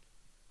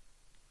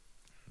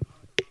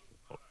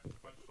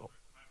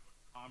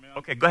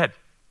 Okay, go ahead.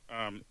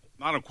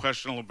 Not a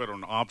question, a little bit of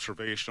an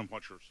observation of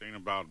what you're saying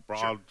about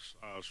broad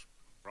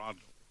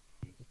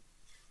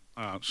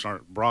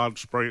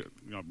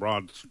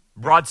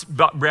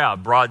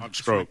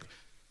stroke,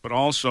 but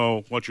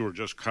also what you were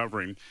just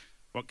covering.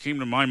 What came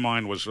to my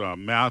mind was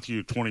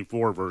Matthew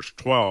 24, verse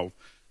 12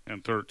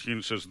 and 13.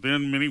 It says,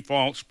 "Then many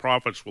false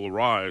prophets will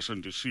rise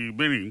and deceive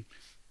many,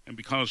 and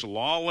because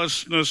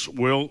lawlessness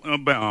will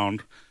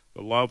abound,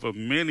 the love of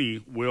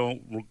many will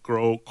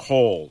grow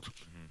cold."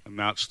 Mm-hmm. And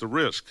that's the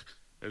risk,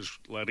 is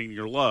letting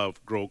your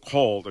love grow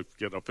cold if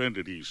you get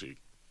offended easy.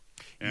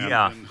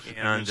 And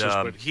it says,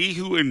 but he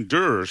who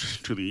endures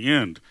to the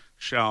end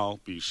shall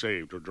be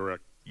saved, or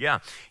direct. Yeah,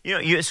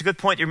 it's a good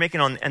point you're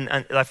making on,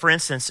 and for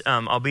instance,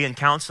 I'll be in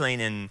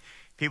counseling and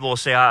people will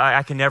say,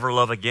 I can never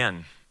love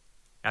again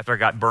after I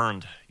got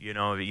burned.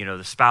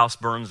 The spouse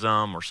burns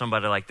them or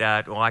somebody like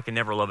that. Well, I can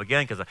never love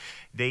again because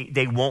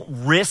they won't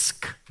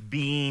risk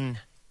being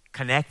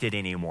connected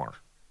anymore,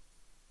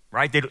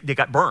 right? They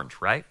got burned,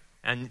 right?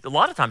 And a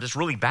lot of times it's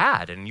really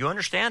bad, and you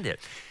understand it.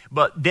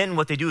 But then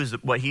what they do is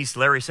what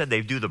Larry said,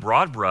 they do the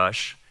broad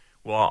brush.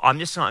 Well, I'm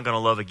just not going to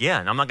love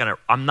again. I'm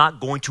not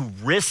going to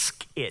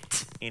risk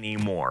it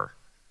anymore.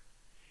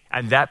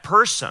 And that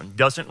person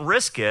doesn't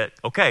risk it.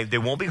 Okay, they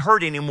won't be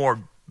hurt anymore,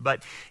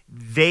 but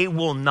they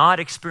will not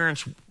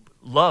experience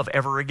love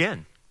ever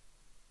again.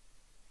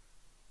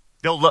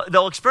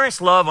 They'll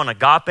experience love on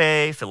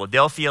agape,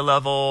 Philadelphia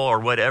level,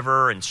 or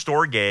whatever, and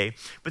storge,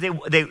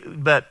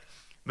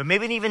 but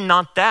maybe even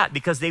not that,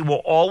 because they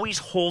will always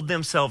hold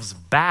themselves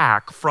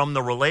back from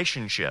the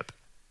relationship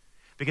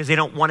because they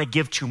don't want to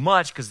give too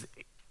much because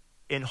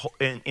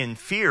in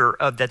fear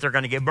of that they're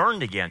going to get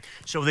burned again.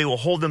 So they will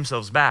hold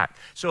themselves back.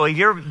 So have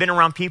you ever been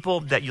around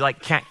people that you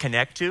can't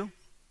connect to?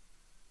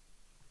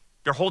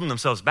 They're holding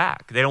themselves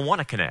back. They don't want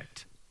to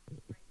connect.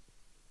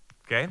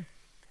 Okay?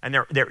 And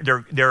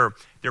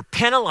they're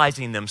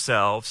penalizing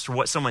themselves for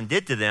what someone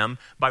did to them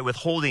by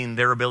withholding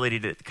their ability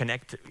to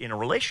connect in a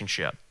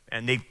relationship.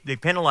 And they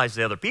penalize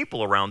the other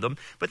people around them,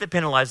 but they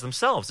penalize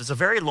themselves. It's a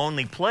very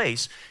lonely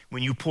place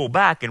when you pull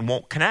back and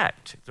won't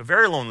connect. It's a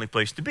very lonely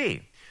place to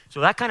be. So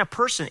that kind of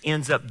person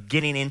ends up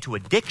getting into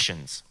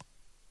addictions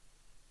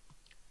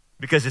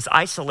because it's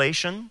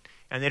isolation,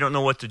 and they don't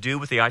know what to do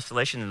with the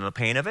isolation and the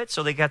pain of it,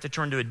 so they have to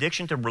turn to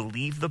addiction to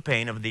relieve the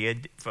pain of the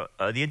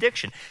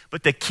addiction.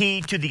 But the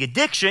key to the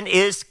addiction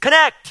is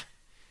connect.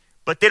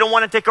 But they don't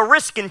want to take a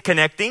risk in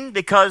connecting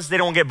because they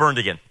don't get burned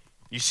again.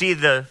 You see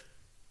the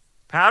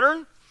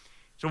pattern?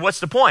 So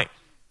what's the point?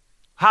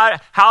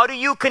 How do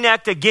you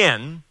connect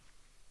again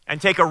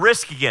and take a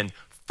risk again?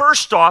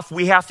 First off,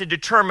 we have to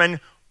determine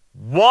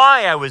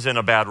why I was in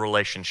a bad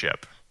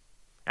relationship.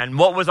 And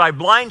what was I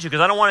blind to?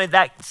 Because I don't want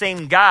that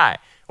same guy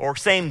or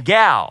same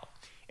gal.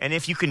 And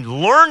if you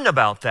can learn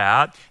about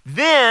that,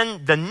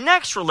 then the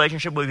next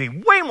relationship will be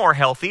way more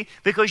healthy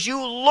because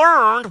you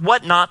learned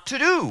what not to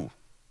do.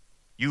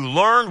 You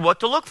learned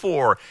what to look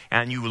for,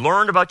 and you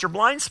learned about your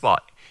blind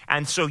spot.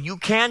 And so you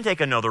can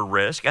take another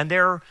risk, and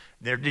they're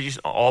just,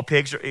 all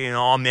pigs,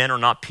 all men are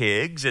not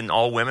pigs, and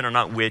all women are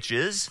not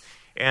witches.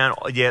 And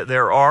yeah,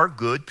 there are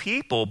good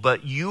people,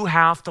 but you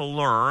have to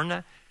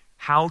learn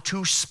how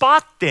to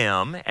spot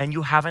them, and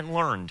you haven't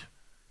learned.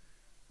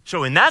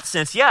 So in that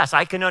sense, yes,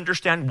 I can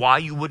understand why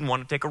you wouldn't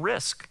want to take a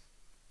risk.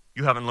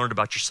 You haven't learned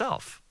about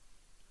yourself.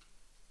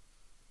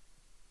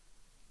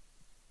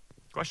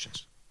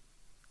 Questions?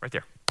 Right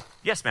there.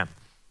 Yes, ma'am.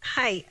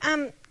 Hi.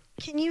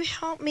 Can you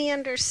help me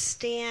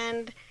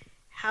understand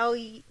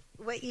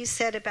what you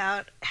said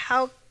about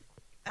how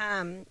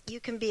you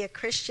can be a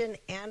Christian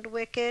and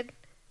wicked.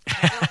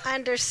 I don't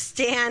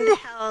understand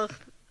how.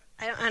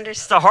 I don't understand.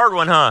 It's a hard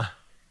one, huh?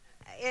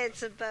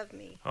 It's above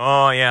me.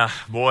 Oh, yeah.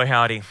 Boy,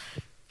 howdy.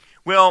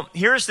 Well,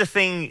 here's the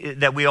thing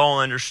that we all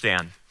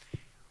understand.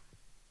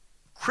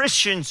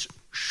 Christians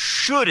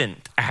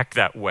shouldn't act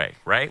that way,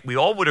 right? We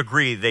all would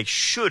agree they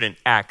shouldn't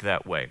act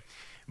that way.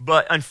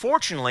 But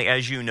unfortunately,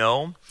 as you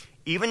know,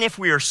 even if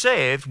we are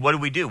saved, what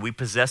do? We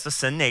possess a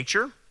sin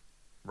nature,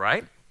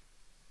 right?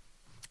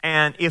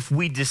 And if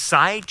we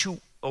decide to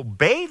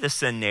obey the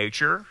sin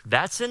nature,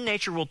 that sin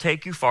nature will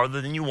take you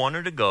farther than you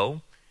wanted to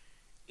go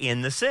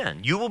in the sin.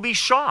 You will be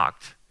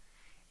shocked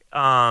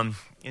in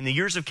the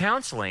years of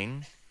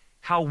counseling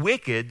how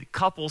wicked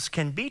couples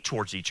can be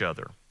towards each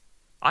other.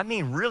 I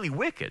mean, really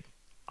wicked.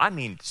 I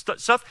mean,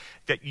 stuff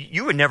that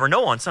you would never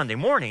know on Sunday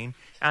morning,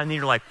 and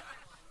you're like,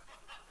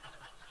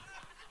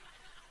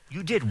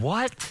 you did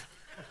what?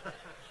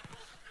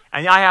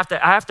 And I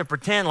have to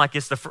pretend like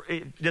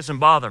it doesn't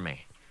bother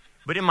me.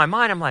 But in my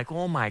mind, I'm like,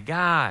 oh my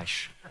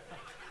gosh.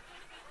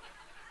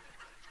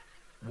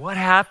 What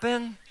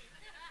happened?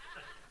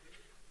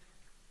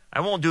 I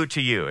won't do it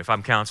to you if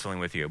I'm counseling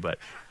with you, but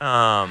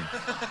but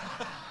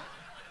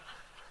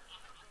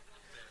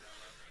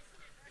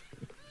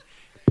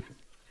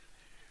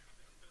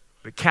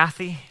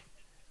Kathy,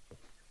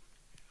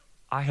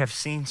 I have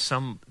seen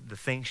some of the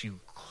things you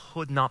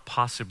could not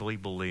possibly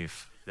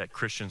believe that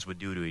Christians would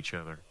do to each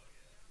other.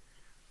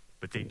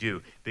 But they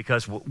do,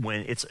 because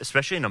when it's,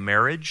 especially in a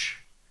marriage,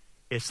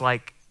 it's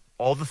like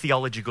all the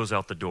theology goes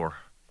out the door.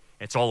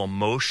 It's all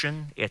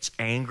emotion, it's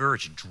anger,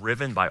 it's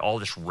driven by all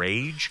this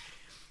rage,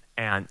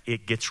 and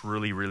it gets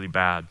really, really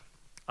bad.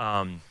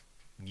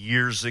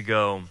 Years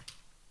ago,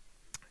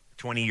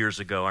 20 years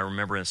ago, I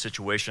remember in a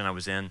situation I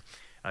was in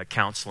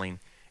counseling,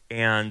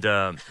 and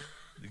the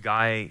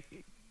guy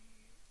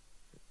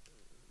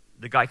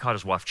caught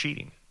his wife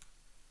cheating.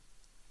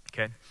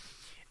 Okay.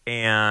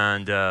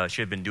 And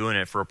she had been doing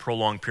it for a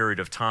prolonged period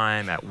of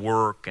time at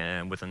work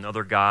and with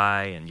another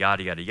guy and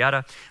yada, yada,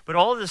 yada. But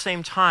all at the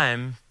same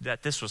time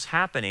that this was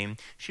happening,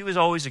 she was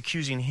always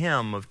accusing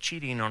him of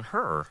cheating on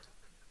her.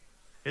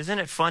 Isn't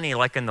it funny,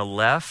 like in the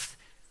left,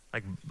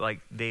 like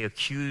they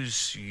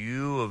accuse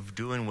you of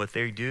doing what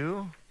they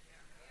do?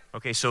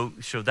 Okay, so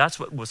that's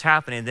what was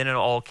happening. Then it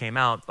all came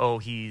out,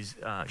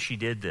 she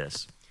did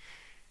this.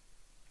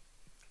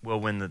 Well,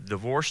 when the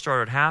divorce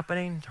started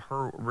happening,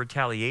 her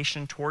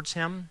retaliation towards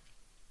him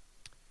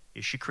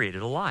is she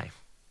created a lie.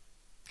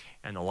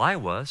 And the lie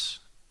was,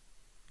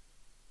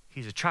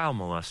 he's a child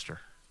molester.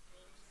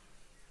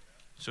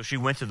 So she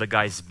went to the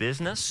guy's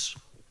business,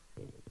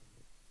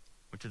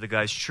 went to the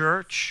guy's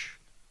church,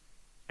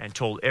 and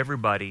told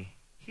everybody,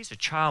 he's a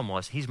child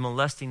molester. He's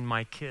molesting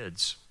my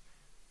kids.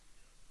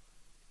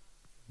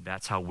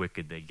 That's how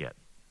wicked they get.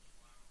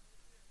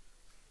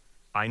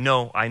 I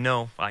know,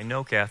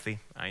 Kathy.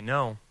 I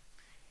know.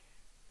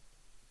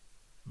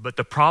 But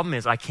the problem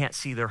is I can't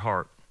see their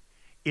heart.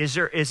 Is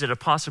it a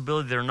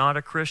possibility they're not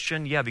a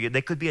Christian? Yeah, because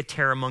they could be a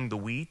tare among the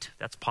wheat.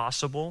 That's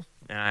possible.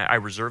 And I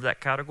reserve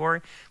that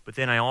category. But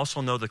then I also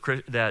know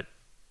that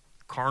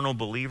carnal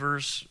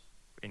believers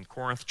in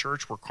Corinth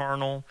church were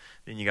carnal.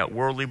 Then you got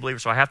worldly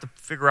believers. So I have to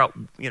figure out,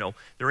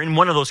 they're in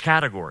one of those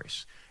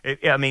categories.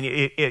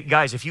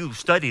 Guys, if you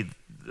studied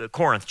the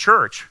Corinth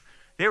church,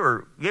 they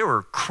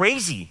were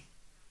crazy.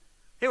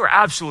 They were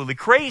absolutely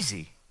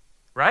crazy,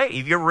 right?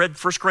 Have you ever read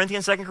 1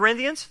 Corinthians, 2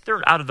 Corinthians?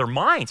 They're out of their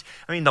minds.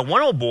 I mean, the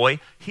one old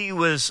boy, he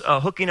was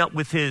hooking up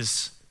with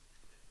his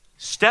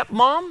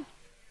stepmom,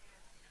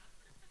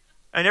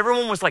 and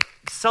everyone was like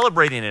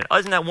celebrating it.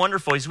 Isn't that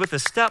wonderful? He's with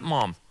his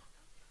stepmom.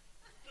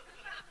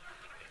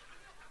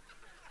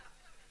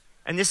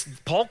 And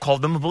Paul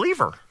called them a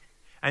believer.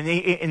 And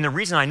the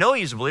reason I know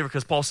he's a believer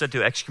because Paul said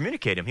to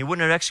excommunicate him. He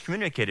wouldn't have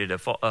excommunicated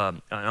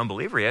an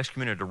unbeliever. He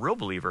excommunicated a real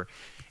believer.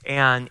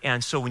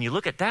 And so when you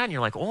look at that and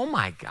you're like, oh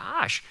my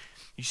gosh,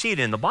 you see it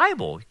in the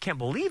Bible. You can't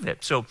believe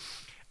it. So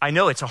I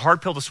know it's a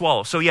hard pill to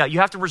swallow. So yeah, you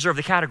have to reserve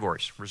the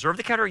categories. Reserve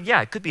the category,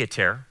 yeah, it could be a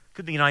tare. It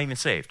could be not even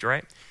saved,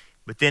 right?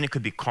 But then it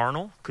could be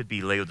carnal, could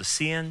be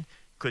Laodicean,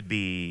 could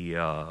be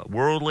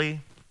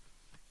worldly.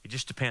 It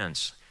just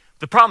depends.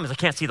 The problem is I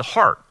can't see the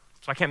heart,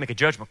 so I can't make a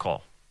judgment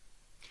call.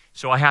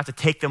 So I have to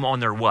take them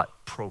on their what?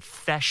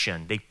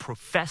 Profession. They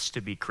profess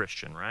to be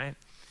Christian, right?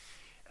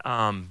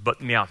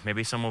 But yeah,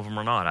 maybe some of them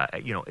are not.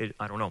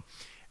 I don't know.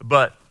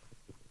 But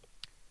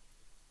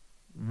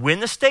when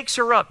the stakes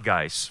are up,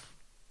 guys,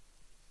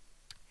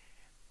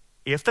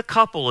 if the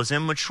couple is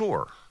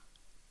immature,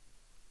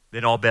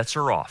 then all bets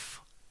are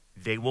off.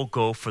 They will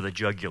go for the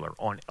jugular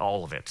on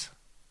all of it.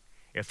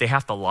 If they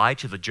have to lie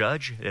to the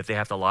judge, if they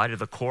have to lie to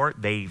the court,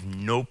 they've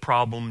no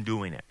problem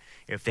doing it.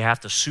 If they have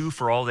to sue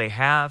for all they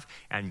have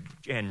and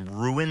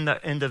ruin the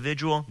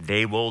individual,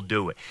 they will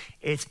do it.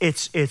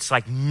 It's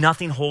like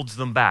nothing holds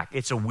them back.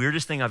 It's the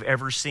weirdest thing I've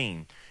ever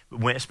seen,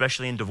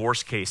 especially in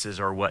divorce cases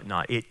or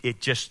whatnot.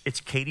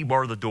 It's Katie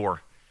bar the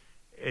door.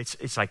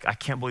 It's like I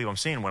can't believe I'm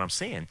seeing what I'm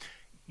seeing.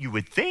 You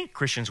would think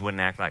Christians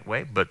wouldn't act that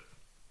way, but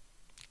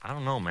I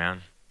don't know,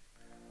 man.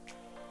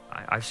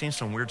 I've seen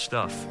some weird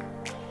stuff.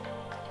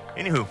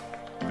 Anywho,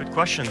 good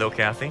question though,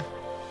 Kathy.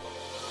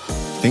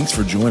 Thanks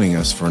for joining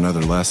us for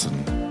another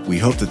lesson. We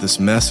hope that this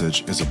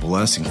message is a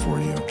blessing for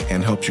you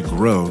and helps you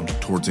grow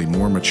towards a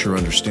more mature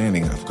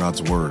understanding of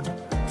God's Word.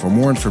 For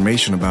more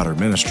information about our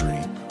ministry,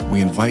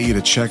 we invite you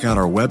to check out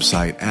our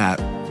website at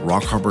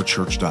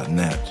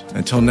rockharborchurch.net.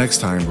 Until next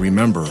time,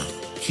 remember,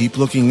 keep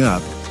looking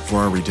up, for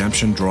our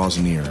redemption draws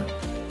near.